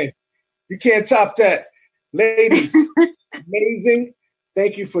 Yes. Amen. You can't top that. Ladies, amazing.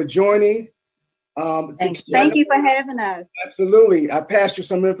 Thank you for joining. Thank you for having us. Absolutely. I passed you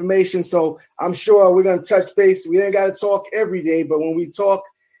some information, so I'm sure we're going to touch base. We ain't got to talk every day, but when we talk,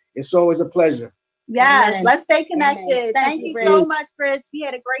 it's always a pleasure. Yes, Amen. Let's stay connected. Thank you so much, Rich. We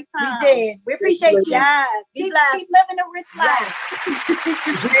had a great time. We did. We appreciate you. Yes. Keep living a rich life.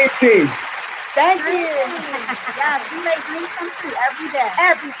 Dream team. Thank you. Yes, we make dreams come true every day.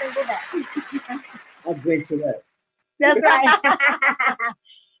 Every single day. I'll drink to that. That's right.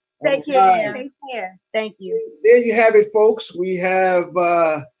 Take care. Take care. Thank you. There you have it, folks. We have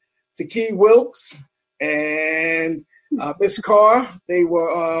Taki Wilkes and Miss Carr. They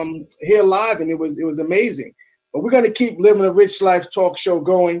were here live, and it was amazing. But we're going to keep Living a Rich Life talk show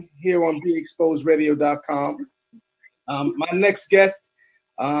going here on BeExposedRadio.com. My next guest,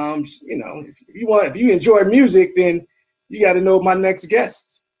 if you enjoy music, then you got to know my next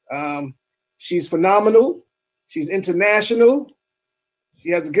guest. She's phenomenal. She's international.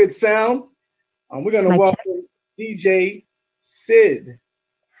 She has a good sound. We're going to welcome DJ Sid.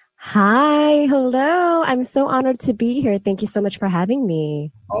 Hi, hello. I'm so honored to be here. Thank you so much for having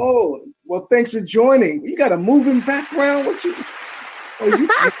me. Oh, well, thanks for joining. You got a moving background?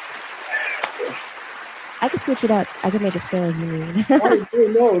 I could switch it up. I could make it still if you need.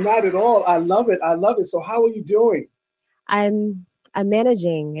 No, not at all. I love it. So how are you doing? I'm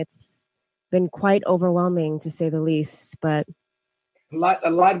managing. It's been quite overwhelming to say the least, but a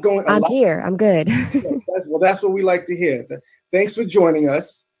lot going on. I'm here. I'm good. That's what we like to hear. Thanks for joining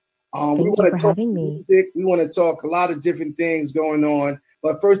us. Thank you for having me. Music. We want to talk a lot of different things going on.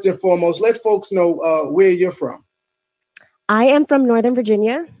 But first and foremost, let folks know where you're from. I am from Northern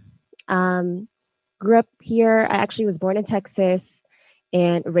Virginia. Grew up here. I actually was born in Texas.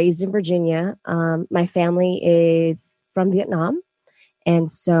 and raised in Virginia. My family is from Vietnam.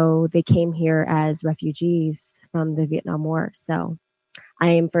 And so they came here as refugees from the Vietnam War. So I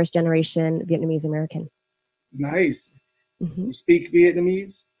am first generation Vietnamese American. Nice. Mm-hmm. You speak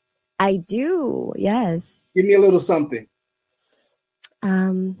Vietnamese? I do, yes. Give me a little something.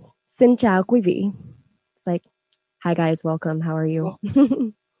 Xin chào quý vị. It's like, hi guys, welcome. How are you?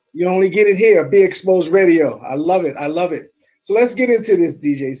 Oh, you only get it here, Be Exposed Radio. I love it. I love it. So let's get into this,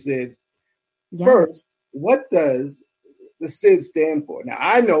 DJ Sid. Yes. First, what does the SID stand for? Now,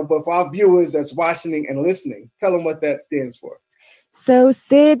 I know, but for our viewers that's watching and listening, tell them what that stands for. So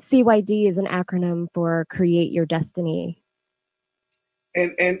SID, CYD, is an acronym for Create Your Destiny.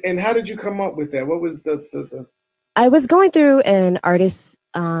 And how did you come up with that? What was the... I was going through an artist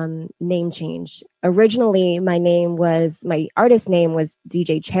name change. Originally, my artist name was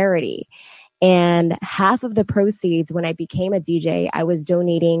DJ Charity. And half of the proceeds when I became a DJ, I was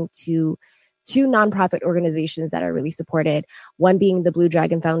donating to two nonprofit organizations that I really supported. One being the Blue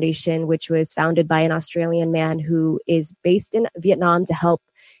Dragon Foundation, which was founded by an Australian man who is based in Vietnam to help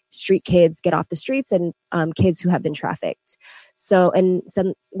street kids get off the streets and kids who have been trafficked. So,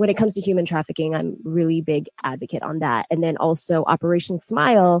 when it comes to human trafficking, I'm really big advocate on that. And then also Operation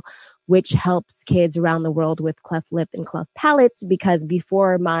Smile, which helps kids around the world with cleft lip and cleft palate, because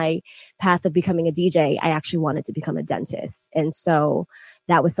before my path of becoming a DJ, I actually wanted to become a dentist. And so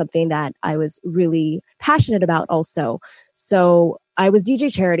that was something that I was really passionate about also. So I was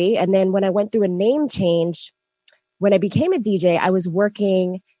DJ Charity. And then when I went through a name change, when I became a DJ, I was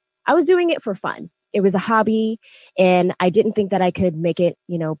doing it for fun. It was a hobby, and I didn't think that I could make it,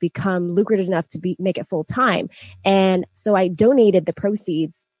 become lucrative enough to make it full time. And so I donated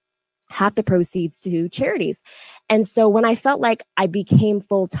half the proceeds to charities. And so when I felt like I became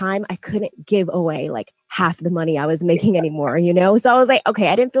full time, I couldn't give away like half the money I was making anymore, So I was like, okay,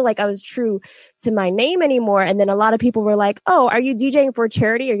 I didn't feel like I was true to my name anymore. And then a lot of people were like, oh, are you DJing for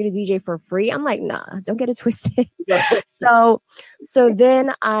charity? Are you going to DJ for free? I'm like, nah, don't get it twisted. So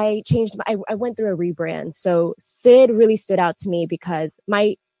then I changed, I went through a rebrand. So Sid really stood out to me because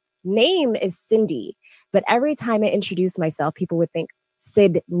my name is Cindy, but every time I introduce myself, people would think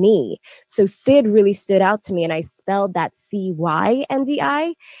Sydney. So Sid really stood out to me, and I spelled that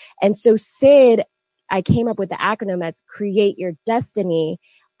CYNDI. And so Sid, I came up with the acronym as Create Your Destiny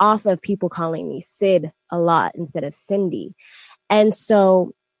off of people calling me Sid a lot instead of Cindy. And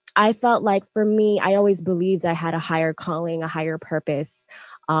so I felt like for me, I always believed I had a higher calling, a higher purpose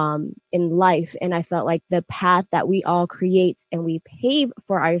in life. And I felt like the path that we all create and we pave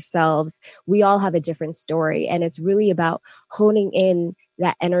for ourselves, we all have a different story. And it's really about honing in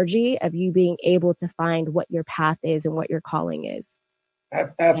that energy of you being able to find what your path is and what your calling is.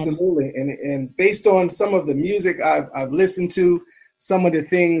 Absolutely. And based on some of the music I've listened to, some of the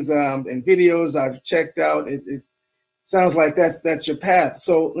things and videos I've checked out, it sounds like that's your path.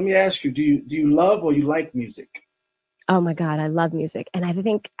 So let me ask you, do you love or you like music? Oh my God, I love music. And I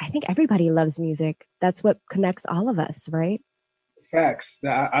think everybody loves music. That's what connects all of us, right? Facts.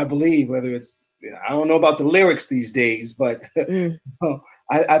 I believe, whether it's, I don't know about the lyrics these days, but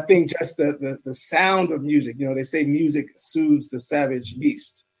I think just the sound of music, they say music soothes the savage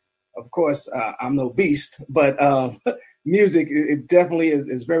beast. Of course, I'm no beast, but music, it definitely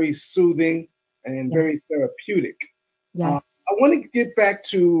is very soothing and very therapeutic. Yes. I want to get back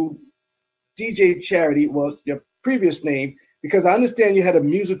to DJ Charity, well, your previous name, because I understand you had a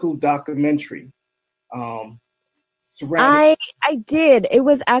musical documentary. I did. It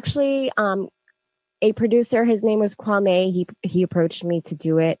was actually a producer. His name was Kwame. He approached me to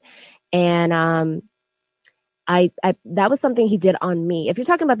do it, and I that was something he did on me. If you're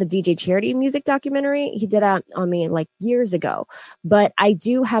talking about the DJ Charity music documentary, he did that on me like years ago. But I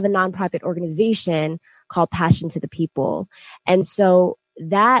do have a nonprofit organization called Passion to the People, and so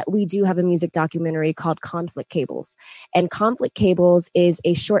that we do have a music documentary called Conflict Cables. And Conflict Cables is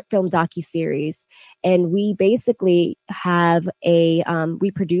a short film docuseries. And we basically have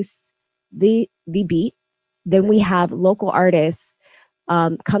we produce the beat. Then we have local artists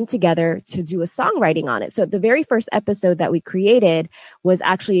come together to do a songwriting on it. So the very first episode that we created was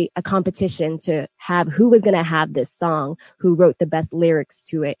actually a competition to have who was going to have this song, who wrote the best lyrics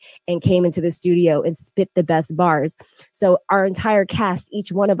to it and came into the studio and spit the best bars. So our entire cast,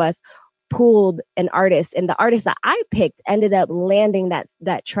 each one of us, pooled an artist, and the artist that I picked ended up landing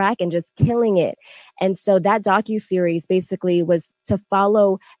that track and just killing it. And so that docuseries basically was to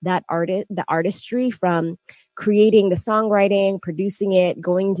follow the artistry from creating the songwriting, producing it,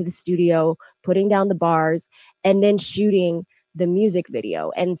 going into the studio, putting down the bars, and then shooting the music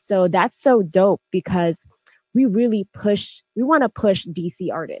video. And so that's so dope because we want to push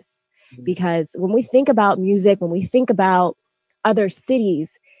DC artists, because when we think about music, when we think about other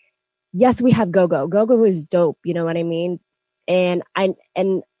cities, yes, we have go-go. Go-go is dope. You know what I mean? And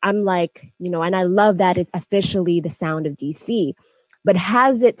I'm like, you know, and I love that it's officially the sound of DC, but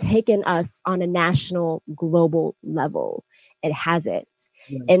has it taken us on a national, global level? It hasn't.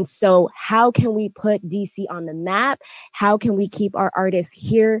 Yeah. And so how can we put DC on the map? How can we keep our artists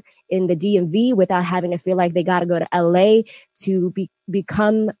here in the DMV without having to feel like they got to go to LA to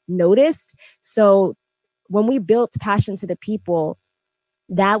become noticed? So when we built Passion to the People,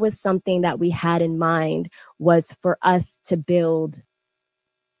 that was something that we had in mind, was for us to build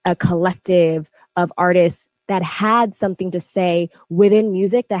a collective of artists that had something to say within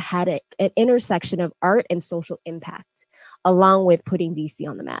music, that had an intersection of art and social impact, along with putting DC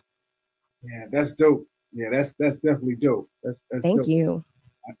on the map. Yeah, that's dope. Yeah, that's definitely dope. That's Thank dope. you.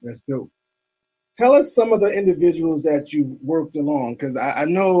 That's dope. Tell us some of the individuals that you've worked along, because I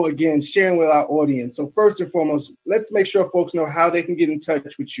know, again, sharing with our audience. So first and foremost, let's make sure folks know how they can get in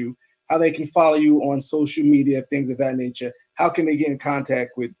touch with you, how they can follow you on social media, things of that nature. How can they get in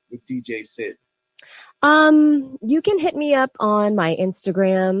contact with DJ Sid? You can hit me up on my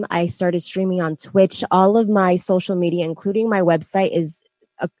Instagram. I started streaming on Twitch. All of my social media, including my website, is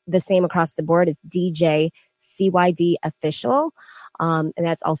the same across the board. It's DJ CYD Official. And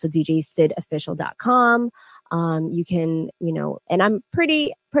that's also djsidofficial.com. You can, you know, and I'm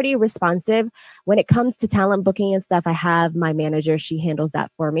pretty responsive when it comes to talent booking and stuff. I have my manager. She handles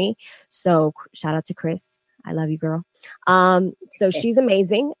that for me. So shout out to Chris. I love you, girl. So she's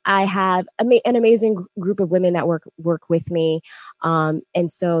amazing. I have an amazing group of women that work with me.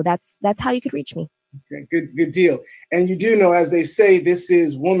 And so that's how you could reach me. Okay, good deal. And you do know, as they say, this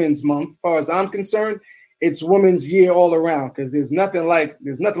is Women's Month. As far as I'm concerned, it's Women's Year all around, because there's nothing like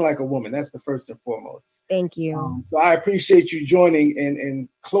a woman. That's the first and foremost. Thank you. So I appreciate you joining and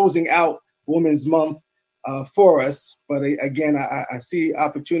closing out Women's Month for us. But again, I see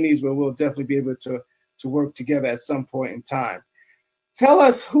opportunities where we'll definitely be able to work together at some point in time. Tell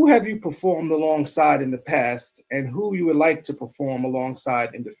us, who have you performed alongside in the past, and who you would like to perform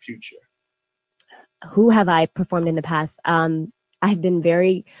alongside in the future? Who have I performed in the past? I've been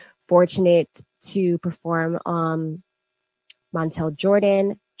very fortunate to perform Montel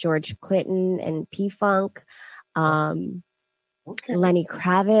Jordan, George Clinton, and P-Funk, Lenny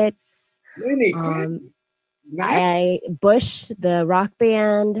Kravitz, Bush, the rock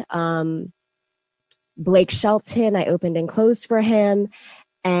band, Blake Shelton. I opened and closed for him,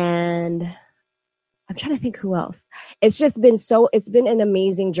 and I'm trying to think who else. It's been an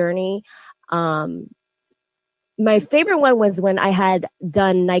amazing journey. My favorite one was when I had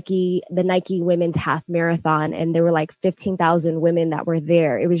done the Nike Women's Half Marathon, and there were like 15,000 women that were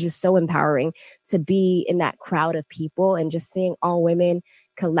there. It was just so empowering to be in that crowd of people and just seeing all women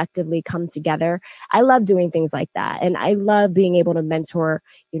collectively come together. I love doing things like that. And I love being able to mentor,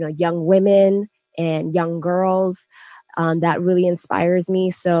 you know, young women and young girls. That really inspires me.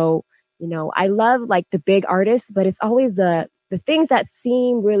 So, you know, I love like the big artists, but it's always the things that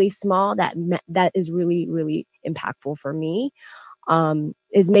seem really small that is really, really impactful for me,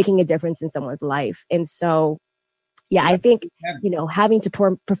 is making a difference in someone's life. And so, yeah, I think, you know, having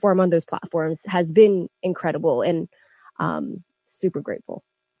to perform on those platforms has been incredible, and super grateful.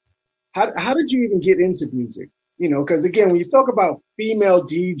 How did you even get into music? You know, because again, when you talk about female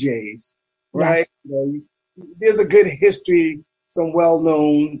DJs, right, you know, there's a good history, some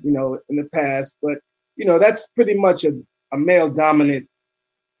well-known, you know, in the past, but, you know, that's pretty much a male-dominant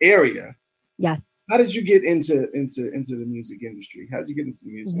area. Yes. How did you get into the music industry? How did you get into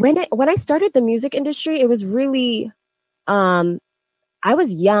the music? When I started the music industry, it was really, I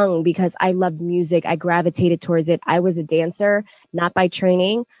was young because I loved music. I gravitated towards it. I was a dancer, not by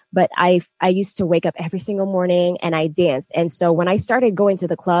training, but I used to wake up every single morning and I danced. And so when I started going to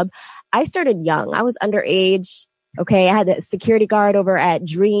the club, I started young. I was underage. Okay. I had a security guard over at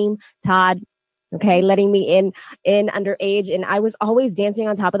Dream, Todd, okay, letting me in underage. And I was always dancing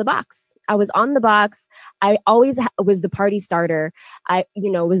on top of the box. I was on the box. I always was the party starter. It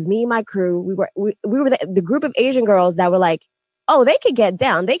was me and my crew. We were the group of Asian girls that were like, oh, they could get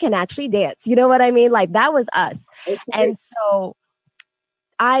down. They can actually dance. You know what I mean? Like, that was us. Okay. And so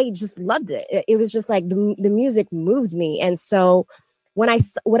I just loved it. It was just like the music moved me. And so when I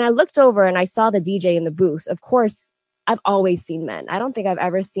looked over and I saw the DJ in the booth, of course, I've always seen men. I don't think I've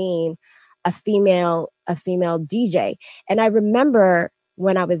ever seen a female DJ. And I remember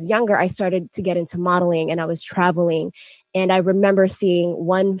when I was younger, I started to get into modeling and I was traveling. And I remember seeing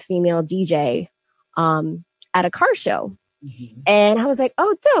one female DJ at a car show. And I was like,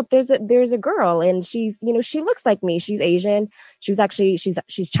 oh, dope. There's a girl and she's, she looks like me. She's Asian. She was actually,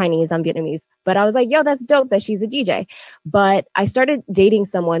 she's Chinese. I'm Vietnamese. But I was like, yo, that's dope that she's a DJ. But I started dating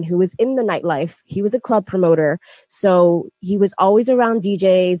someone who was in the nightlife. He was a club promoter. So he was always around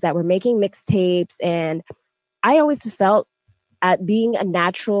DJs that were making mixtapes. And I always felt, at being a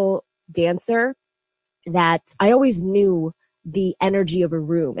natural dancer, that I always knew the energy of a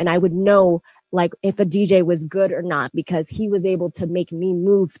room, and I would know like if a DJ was good or not, because he was able to make me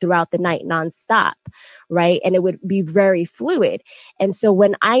move throughout the night nonstop, right? And it would be very fluid. And so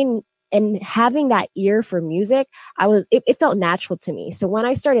and having that ear for music, it felt natural to me. So when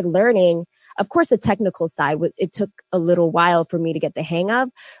I started learning, of course, the technical side it took a little while for me to get the hang of,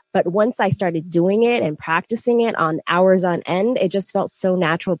 but once I started doing it and practicing it on hours on end, it just felt so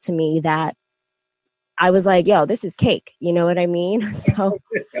natural to me that I was like, yo, this is cake. You know what I mean? So,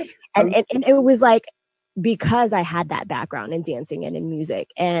 and it was like, because I had that background in dancing and in music.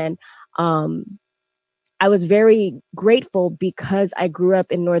 And I was very grateful because I grew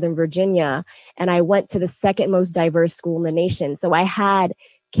up in Northern Virginia and I went to the second most diverse school in the nation. So I had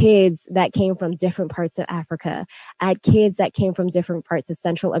kids that came from different parts of Africa. I had kids that came from different parts of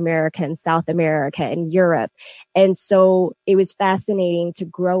Central America and South America and Europe. And so it was fascinating to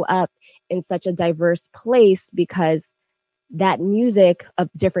grow up in such a diverse place, because that music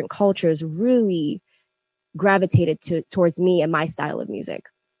of different cultures really gravitated towards me and my style of music.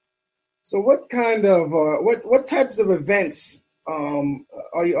 So what kind of what types of events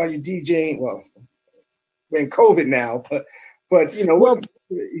are you DJing? Well, we're in COVID now, but what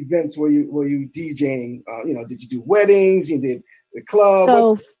events were you DJing? Did you do weddings? You did the club?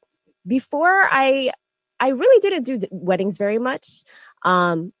 So before I really didn't do weddings very much.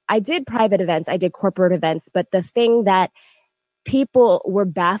 I did private events, I did corporate events, but the thing that people were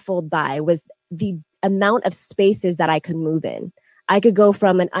baffled by was the amount of spaces that I could move in. I could go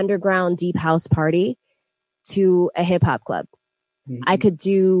from an underground deep house party to a hip hop club. Mm-hmm. I could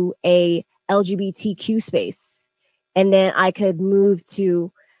do a LGBTQ space, and then I could move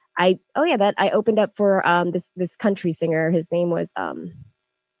to I opened up for this country singer. His name was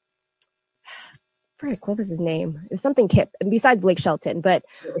what was his name? It was something Kip, and besides Blake Shelton. But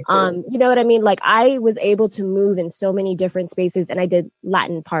you know what I mean? Like, I was able to move in so many different spaces, and I did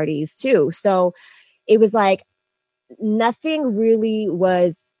Latin parties too. So it was like nothing really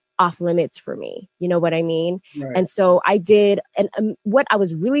was off limits for me. You know what I mean? Right. And so I did, and what I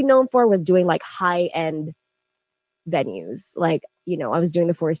was really known for was doing like high end venues. Like, I was doing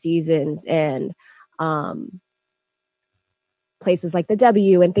the Four Seasons and places like the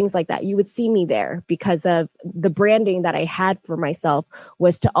W and things like that. You would see me there because of the branding that I had for myself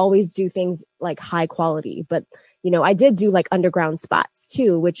was to always do things like high quality. But, I did do like underground spots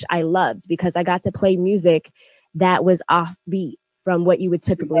too, which I loved because I got to play music that was offbeat from what you would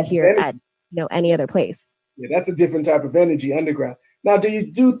typically hear at, any other place. Yeah, that's a different type of energy, underground. Now, do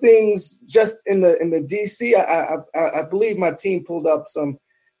you do things just in the DC? I believe my team pulled up some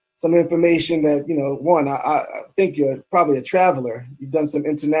information that, I think you're probably a traveler. You've done some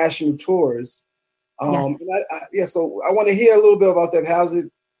international tours. Yes. So I want to hear a little bit about that. How's it?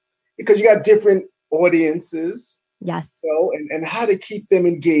 Because you got different audiences. Yes. And how to keep them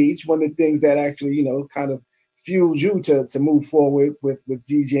engaged. One of the things that actually, kind of fuels you to move forward with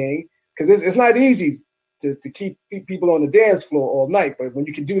DJing. Because it's not easy to keep people on the dance floor all night. But when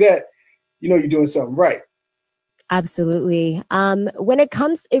you can do that, you're doing something right. Absolutely. When it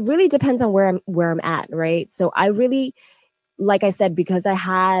comes, it really depends on where I'm at, right? So I really, like I said, because I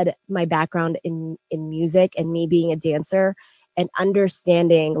had my background in music and me being a dancer and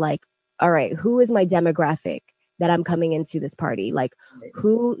understanding like, all right, who is my demographic that I'm coming into this party? Like,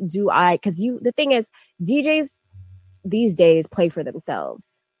 who do I, because the thing is, DJs these days play for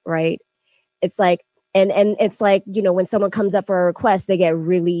themselves, right? It's like, and it's like, when someone comes up for a request, they get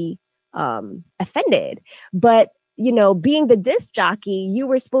really offended. But being the disc jockey, you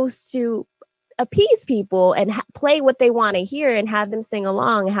were supposed to appease people and play what they want to hear and have them sing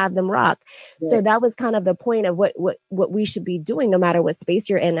along, have them rock. Yeah. So that was kind of the point of what we should be doing, no matter what space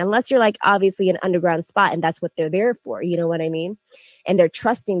you're in, unless you're like obviously an underground spot and that's what they're there for. You know what I mean? And they're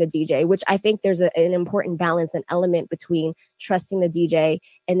trusting the DJ, which I think there's an important balance and element between trusting the DJ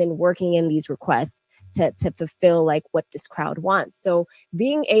and then working in these requests to fulfill like what this crowd wants. So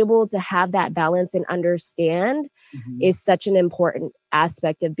being able to have that balance and understand is such an important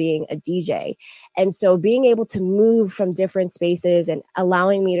aspect of being a DJ. And so being able to move from different spaces and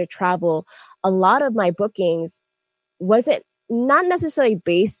allowing me to travel, a lot of my bookings wasn't not necessarily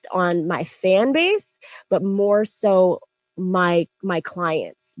based on my fan base, but more so my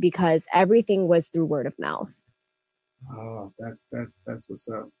clients, because everything was through word of mouth. Oh, that's what's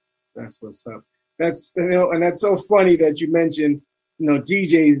up. That's what's up. That's, and that's so funny that you mentioned,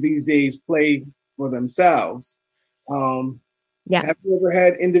 DJs these days play for themselves. Um, Yeah. have you ever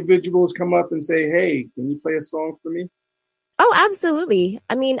had individuals come up and say, "Hey, can you play a song for me?" Oh, absolutely.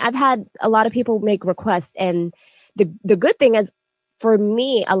 I mean, I've had a lot of people make requests, and the good thing is, for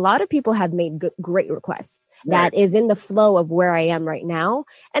me, a lot of people have made great requests Right. that is in the flow of where I am right now.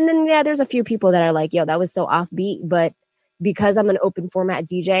 And then, yeah, there's a few people that are like, yo, that was so offbeat. But because I'm an open format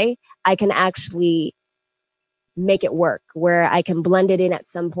DJ, I can actually make it work where I can blend it in at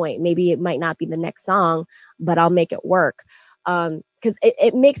some point. Maybe it might not be the next song, but I'll make it work. Because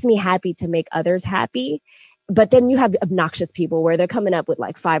it makes me happy to make others happy. But then you have obnoxious people where they're coming up with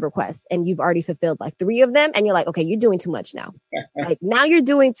like 5 requests and you've already fulfilled like 3 of them. And you're like, okay, you're doing too much now. Like now you're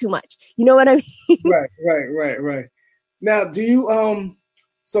doing too much. You know what I mean? Right. Now, do you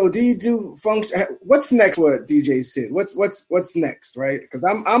so do you do function? What's next for DJ Sid? What's next, right? Because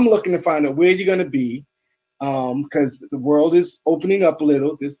I'm looking to find out where you're gonna be, because the world is opening up a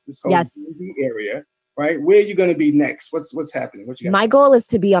little. This whole Yes. area, right? Where are you gonna be next? What's happening? What you got? My goal is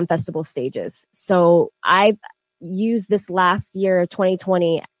to be on festival stages. So I used this last year,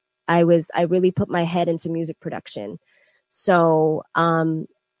 2020. I really put my head into music production. So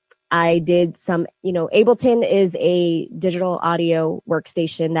I did some, Ableton is a digital audio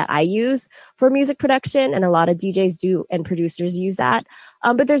workstation that I use for music production, and a lot of DJs do and producers use that.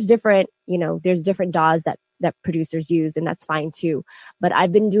 But there's different DAWs that producers use, and that's fine too. But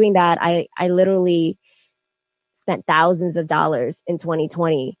I've been doing that. I literally spent thousands of dollars in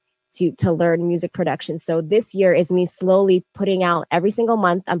 2020 to learn music production. So this year is me slowly putting out every single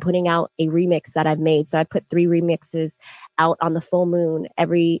month. I'm putting out a remix that I've made. So I put 3 remixes out on the full moon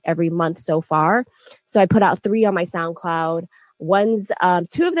every month so far. So I put out 3 on my SoundCloud. One's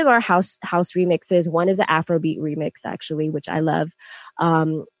 2 of them are house remixes. One is an Afrobeat remix actually, which I love.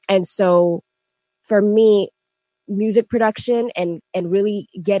 And so for me, music production and really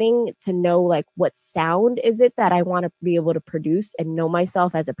getting to know like what sound is it that I want to be able to produce and know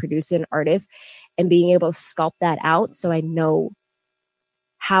myself as a producer and artist, and being able to sculpt that out so I know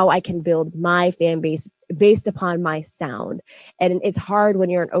how I can build my fan base based upon my sound. And it's hard when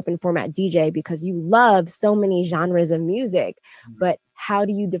you're an open format DJ because you love so many genres of music, but how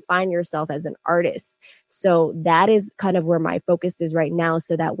do you define yourself as an artist? So that is kind of where my focus is right now,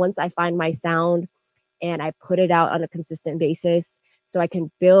 so that once I find my sound and I put it out on a consistent basis, so I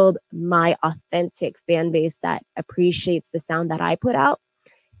can build my authentic fan base that appreciates the sound that I put out,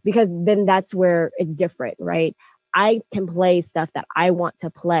 because then that's where it's different, right? I can play stuff that I want to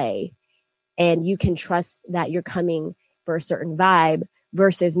play, and you can trust that you're coming for a certain vibe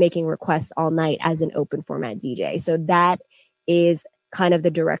versus making requests all night as an open format DJ. So that is kind of the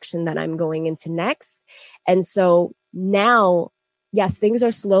direction that I'm going into next. And so now, yes, things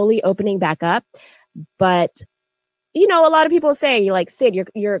are slowly opening back up. But, a lot of people say, like, Sid,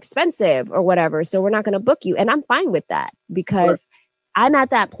 you're expensive or whatever, so we're not going to book you. And I'm fine with that, because I'm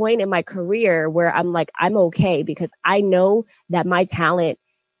at that point in my career where I'm like, I'm okay, because I know that my talent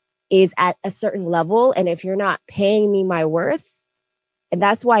is at a certain level. And if you're not paying me my worth, and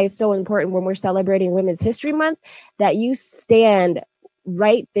that's why it's so important when we're celebrating Women's History Month, that you stand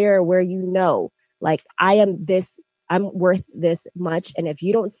right there where like, I'm worth this much. And if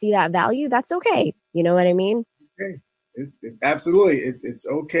you don't see that value, that's okay. You know what I mean? Okay. It's absolutely, it's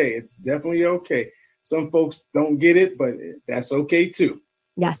okay. It's definitely okay. Some folks don't get it, but that's okay too.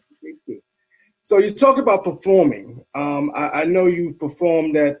 Yes. Okay too. So you talk about performing. I know you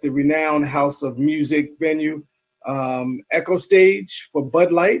performed at the renowned House of Music venue, Echo Stage, for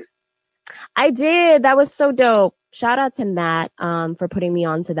Bud Light. I did. That was so dope. Shout out to Matt for putting me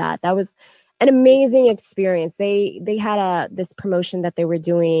onto that. That was an amazing experience. They had this promotion that they were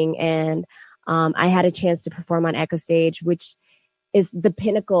doing, and I had a chance to perform on Echo Stage, which is the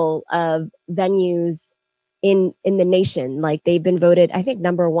pinnacle of venues in the nation. Like, they've been voted, I think,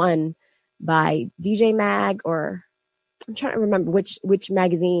 #1 by DJ Mag, or I'm trying to remember which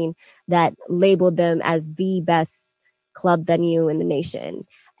magazine that labeled them as the best club venue in the nation.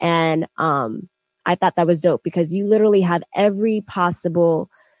 And I thought that was dope, because you literally have every possible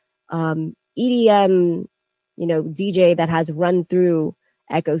EDM, DJ that has run through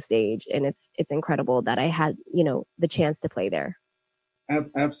Echo Stage, and it's incredible that I had, the chance to play there.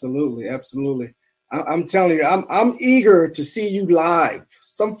 Absolutely. I'm telling you, I'm eager to see you live,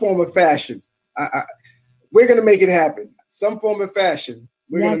 some form of fashion. We're gonna make it happen, some form of fashion.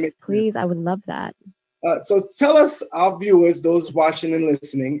 Yes, please. I would love that. So tell us, our viewers, those watching and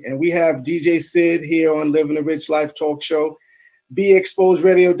listening, and we have DJ Sid here on Living a Rich Life Talk Show,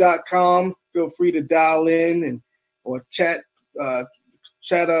 BeExposedRadio.com. Feel free to dial in and or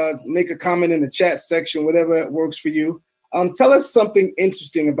make a comment in the chat section, whatever works for you. Tell us something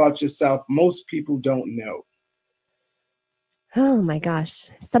interesting about yourself most people don't know. Oh my gosh.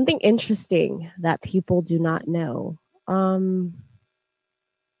 Something interesting that people do not know. I'm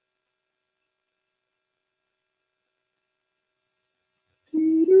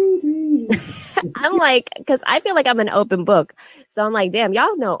like, because I feel like I'm an open book. So I'm like, damn,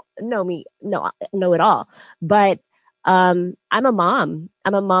 y'all know me, know it all. But I'm a mom.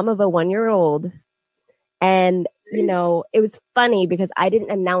 I'm a mom of a 1-year-old. And, it was funny because I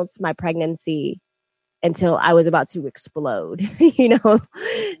didn't announce my pregnancy until I was about to explode,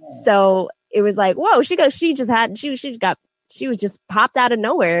 So it was like, whoa, she was just popped out of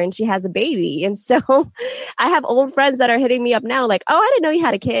nowhere and she has a baby. And so I have old friends that are hitting me up now like, oh, I didn't know you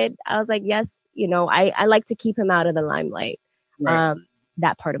had a kid. I was like, yes, I like to keep him out of the limelight. Right.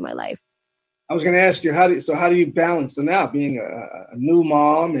 That part of my life. I was going to ask you, how do you balance now being a new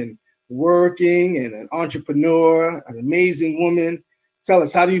mom and working and an entrepreneur, an amazing woman? Tell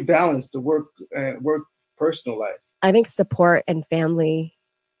us, how do you balance the work personal life? I think support and family,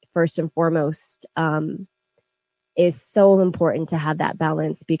 first and foremost, is so important to have that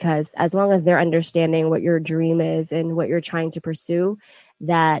balance, because as long as they're understanding what your dream is and what you're trying to pursue,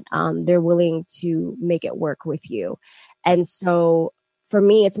 that they're willing to make it work with you. And so for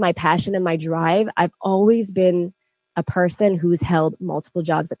me, it's my passion and my drive. I've always been a person who's held multiple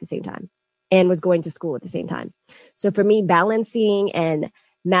jobs at the same time and was going to school at the same time. So for me, balancing and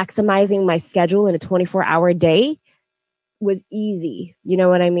maximizing my schedule in a 24-hour day was easy. You know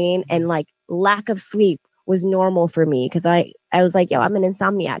what I mean? And like lack of sleep was normal for me because I was like, yo, I'm an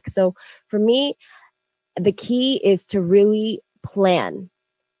insomniac. So for me, the key is to really plan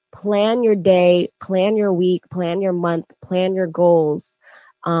your day, plan your week, plan your month, plan your goals.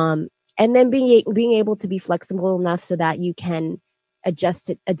 And then being able to be flexible enough so that you can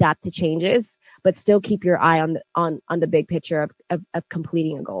adapt to changes, but still keep your eye on the big picture of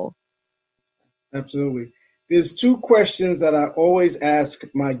completing a goal. Absolutely. There's 2 questions that I always ask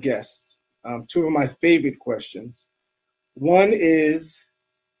my guests. 2 of my favorite questions. One is,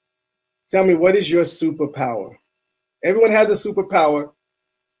 tell me, what is your superpower? Everyone has a superpower.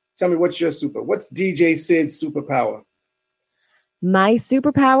 Tell me, what's DJ Sid's superpower? My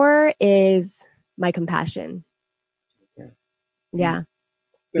superpower is my compassion. Okay. Yeah.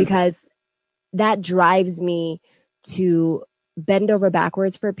 Because that drives me to bend over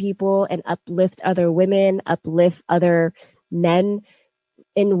backwards for people and uplift other women, uplift other men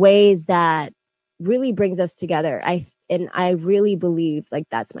in ways that really brings us together. I really believe like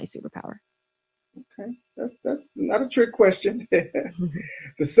that's my superpower. Okay. That's not a trick question.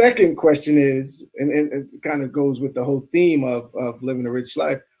 The second question is, and it kind of goes with the whole theme of living a rich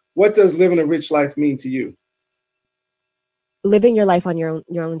life. What does living a rich life mean to you? Living your life on your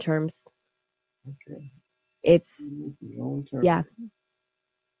own terms. Okay. It's your own terms. Yeah.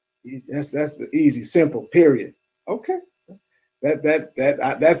 Easy. That's easy, simple, period. Okay.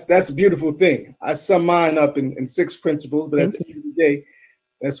 That's a beautiful thing. I sum mine up in 6 principles, but at the end of the day,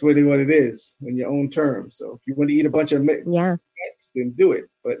 that's really what it is, on your own terms. So if you want to eat a bunch of then do it.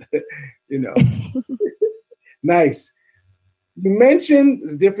 But nice. You mentioned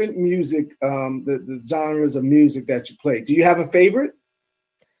the different music, the genres of music that you play. Do you have a favorite?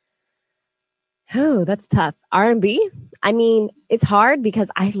 Oh, that's tough. R&B. I mean, it's hard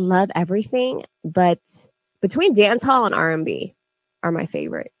because I love everything, but between dancehall and R&B are my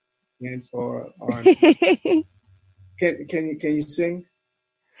favorite. Dancehall, R&B. Can you sing?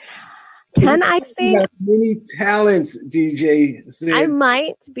 Can I sing? You have many talents, DJ Sid. I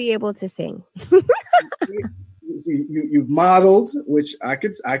might be able to sing. You've modeled, which I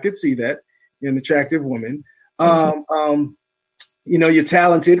could see that. You're an attractive woman. You're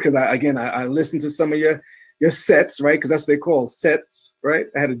talented because I listened to some of your sets, right? Because that's what they call sets, right?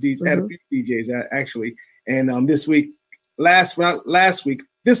 I had a few DJs actually, and this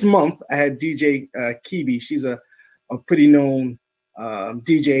month I had DJ Kibi. She's a pretty known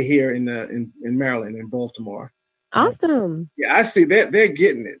DJ here in Maryland, in Baltimore. Awesome. I see they're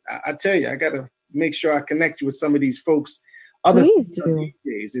getting it. I tell you, I got to make sure I connect you with some of these folks. Other DJs,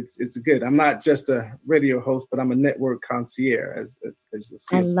 it's good. I'm not just a radio host, but I'm a network concierge, as you'll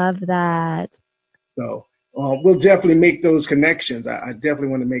see. I love that. So we'll definitely make those connections. I definitely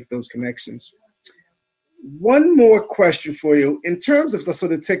want to make those connections. One more question for you. In terms of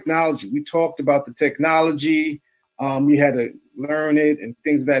the technology, we talked about the technology. You had to learn it and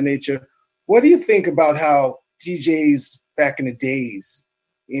things of that nature. What do you think about how DJs back in the days,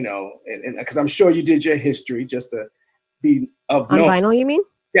 and because I'm sure you did your history just to be of on vinyl, you mean?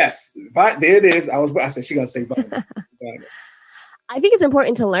 Yes, there it is. I said she's gonna say vinyl. I think it's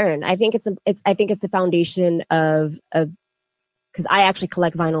important to learn. I think it's the foundation of because I actually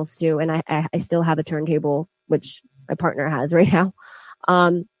collect vinyls too, and I still have a turntable, which my partner has right now.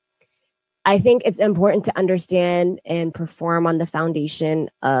 I think it's important to understand and perform on the foundation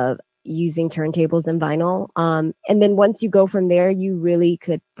of using turntables and vinyl. And then once you go from there, you really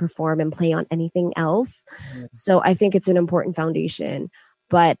could perform and play on anything else. So I think it's an important foundation.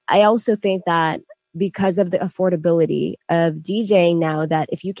 But I also think that because of the affordability of DJing now, that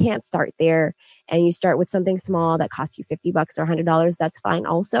if you can't start there and you start with something small that costs you $50 or $100, that's fine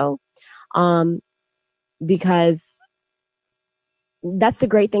also. Because that's the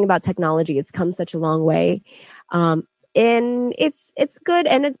great thing about technology. It's come such a long way. And it's good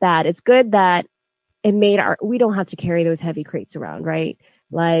and it's bad. It's good that it made we don't have to carry those heavy crates around, right?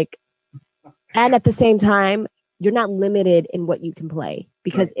 Like, and at the same time, you're not limited in what you can play,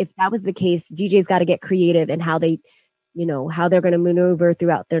 because right. If that was the case, DJs got to get creative in how they, how they're going to maneuver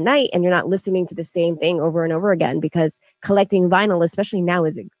throughout their night, and you're not listening to the same thing over and over again, because collecting vinyl, especially now,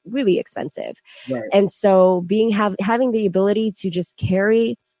 is really expensive. Right. And so having the ability to just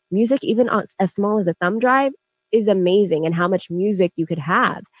carry music, even as small as a thumb drive, is amazing, and how much music you could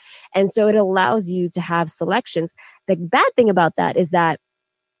have. And so it allows you to have selections. The bad thing about that is that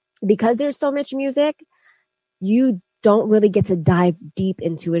because there's so much music, you don't really get to dive deep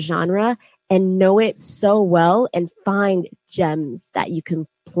into a genre and know it so well and find gems that you can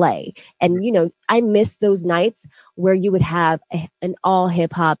play. And, I miss those nights where you would have an all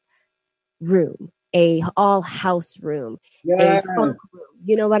hip hop room, a all house room, a funk room.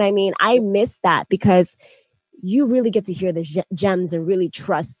 You know what I mean? I miss that, because you really get to hear the gems and really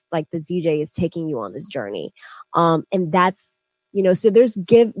trust like the DJ is taking you on this journey. And that's, so there's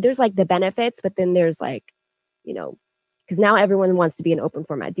like the benefits, but then there's like, because now everyone wants to be an open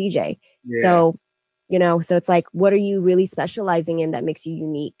format DJ. Yeah. So, so it's like, what are you really specializing in that makes you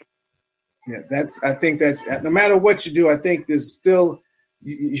unique? Yeah, I think that's, no matter what you do, I think there's still,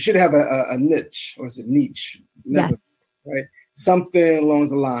 you should have a niche, or is it niche? Never, yes. Right. Something along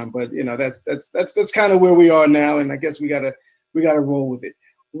the line, but that's kind of where we are now. And I guess we gotta roll with it.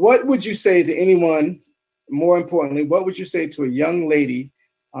 What would you say to anyone, more importantly, what would you say to a young lady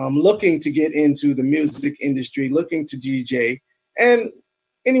looking to get into the music industry, looking to DJ, and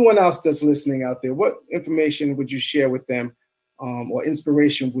anyone else that's listening out there? What information would you share with them, or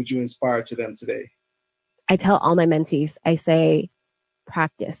inspiration would you inspire to them today? I tell all my mentees, I say,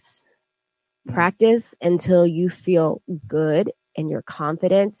 practice until you feel good and you're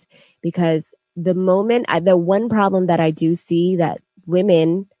confident, because the one problem that I do see that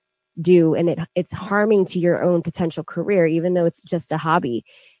women do, and it's harming to your own potential career, even though it's just a hobby,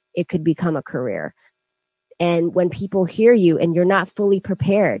 it could become a career. And when people hear you and you're not fully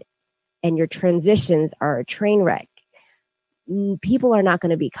prepared and your transitions are a train wreck, people are not going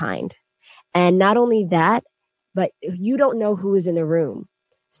to be kind. And not only that, but you don't know who is in the room.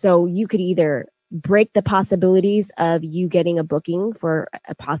 So you could either break the possibilities of you getting a booking for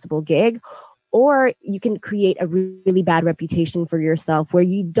a possible gig, or you can create a really bad reputation for yourself where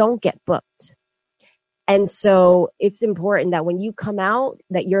you don't get booked. And so it's important that when you come out,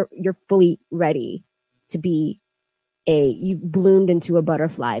 that you're fully ready to be you've bloomed into a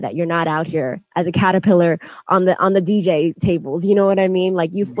butterfly, that you're not out here as a caterpillar on the DJ tables. You know what I mean?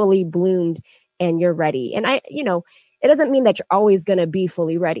 Like, you fully bloomed and you're ready. And it doesn't mean that you're always going to be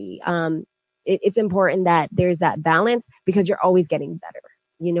fully ready. It's important that there's that balance, because you're always getting better.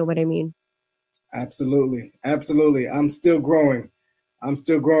 You know what I mean? Absolutely. Absolutely. I'm still growing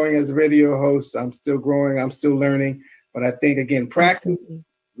as a radio host. I'm still growing. I'm still learning. But I think, again,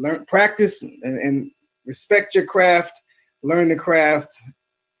 practice and respect your craft, learn the craft,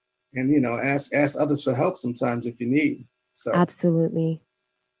 and, ask others for help sometimes if you need. So absolutely.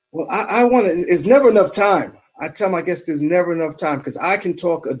 Well, I want to, it's never enough time. I tell my guests there's never enough time, because I can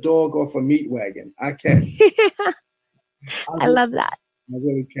talk a dog off a meat wagon. I can. I love that. I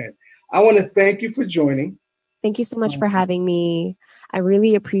really can. I want to thank you for joining. Thank you so much for having me. I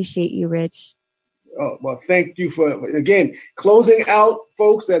really appreciate you, Rich. Oh, well, thank you for, again, closing out,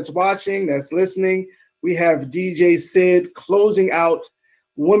 folks that's watching, that's listening. We have DJ Sid closing out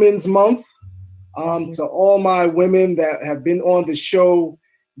Women's Month. To all my women that have been on the show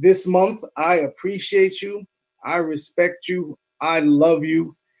this month, I appreciate you. I respect you. I love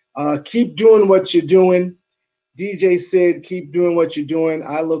you. Keep doing what you're doing. DJ Sid, keep doing what you're doing.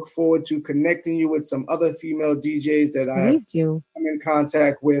 I look forward to connecting you with some other female DJs that I come in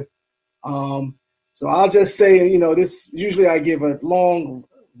contact with. So I'll just say, this usually I give a long,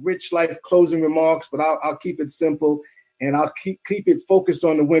 rich life closing remarks, but I'll keep it simple. and I'll keep it focused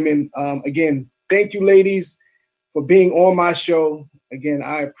on the women. Again, thank you, ladies, for being on my show. Again,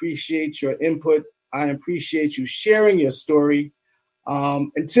 I appreciate your input. I appreciate you sharing your story.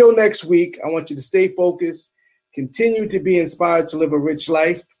 Until next week, I want you to stay focused, continue to be inspired to live a rich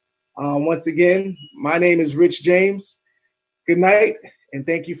life. Once again, my name is Rich James. Good night, and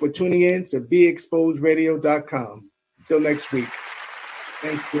thank you for tuning in to BeExposedRadio.com. Until next week.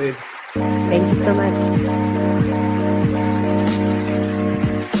 Thanks, Sid. Thank you so much.